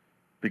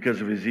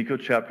 because of Ezekiel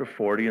chapter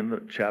 40 and the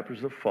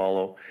chapters that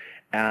follow.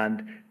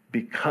 And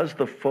because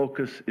the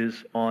focus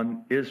is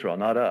on Israel,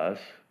 not us,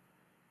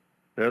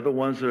 they're the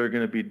ones that are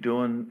going to be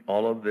doing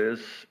all of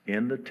this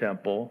in the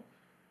temple,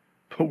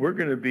 but we're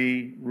going to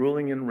be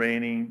ruling and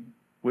reigning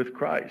with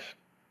Christ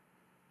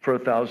for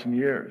 1,000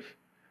 years.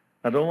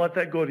 Now, don't let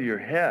that go to your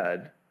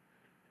head,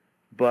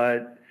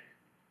 but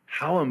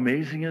how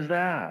amazing is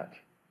that?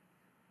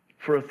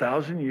 For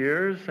 1,000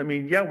 years? I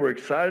mean, yeah, we're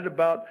excited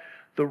about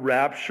the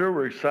rapture.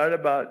 We're excited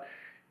about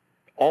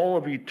all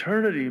of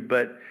eternity,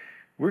 but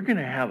we're going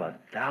to have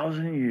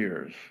 1,000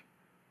 years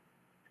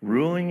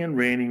ruling and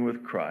reigning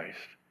with Christ.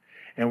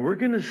 And we're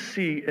going to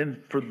see,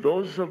 and for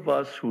those of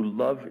us who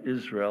love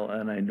Israel,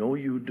 and I know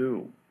you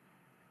do,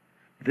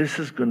 this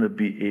is going to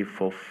be a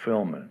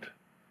fulfillment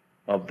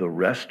of the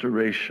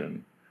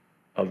restoration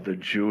of the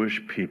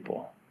Jewish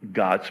people,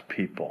 God's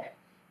people,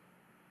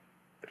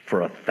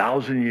 for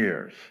 1,000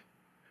 years.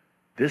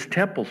 This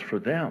temple's for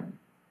them.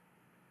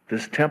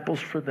 This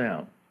temple's for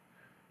them.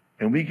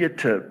 And we get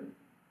to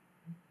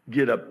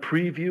get a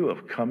preview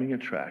of coming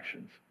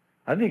attractions.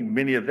 I think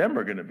many of them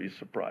are going to be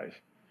surprised.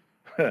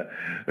 They're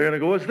going to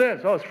go, what's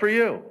this? Oh, it's for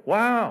you.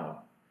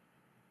 Wow.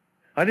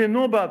 I didn't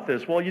know about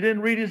this. Well, you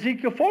didn't read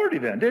Ezekiel 40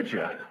 then, did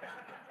you?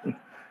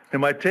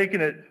 Am I taking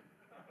it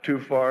too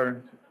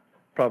far?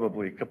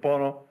 Probably.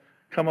 Capono,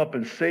 come up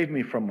and save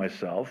me from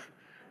myself.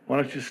 Why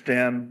don't you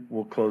stand?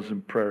 We'll close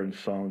in prayer and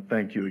song.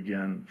 Thank you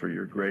again for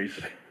your grace.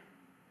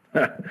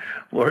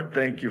 Lord,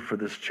 thank you for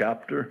this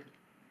chapter.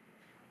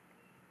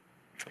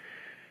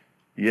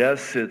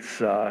 Yes,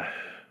 it's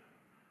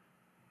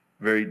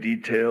very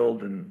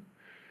detailed and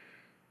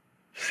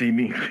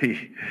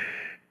seemingly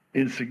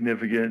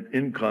insignificant,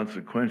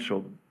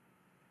 inconsequential,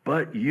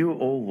 but you,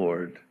 O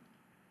Lord,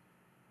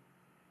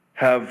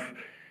 have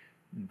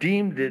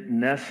deemed it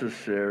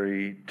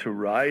necessary to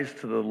rise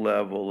to the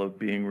level of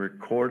being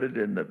recorded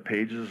in the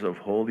pages of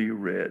Holy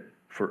Writ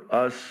for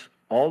us,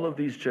 all of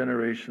these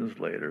generations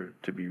later,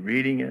 to be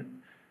reading it,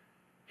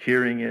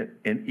 hearing it,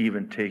 and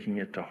even taking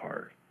it to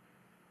heart.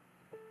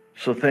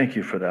 So thank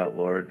you for that,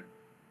 Lord.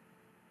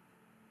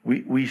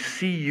 We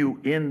see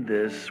you in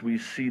this. We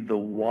see the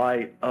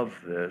why of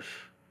this.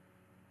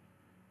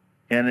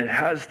 And it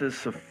has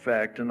this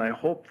effect, and I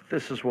hope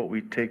this is what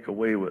we take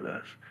away with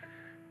us.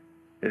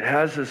 It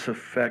has this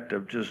effect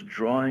of just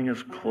drawing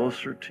us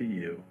closer to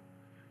you,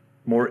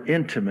 more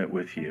intimate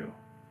with you,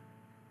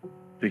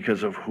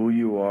 because of who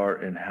you are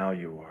and how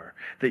you are.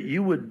 That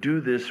you would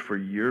do this for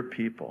your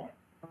people.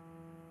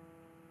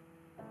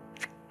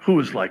 Who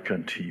is like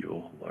unto you,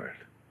 O Lord?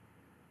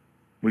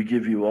 We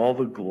give you all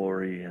the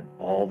glory and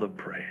all the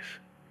praise.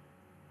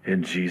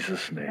 In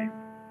Jesus' name,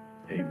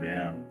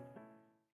 amen.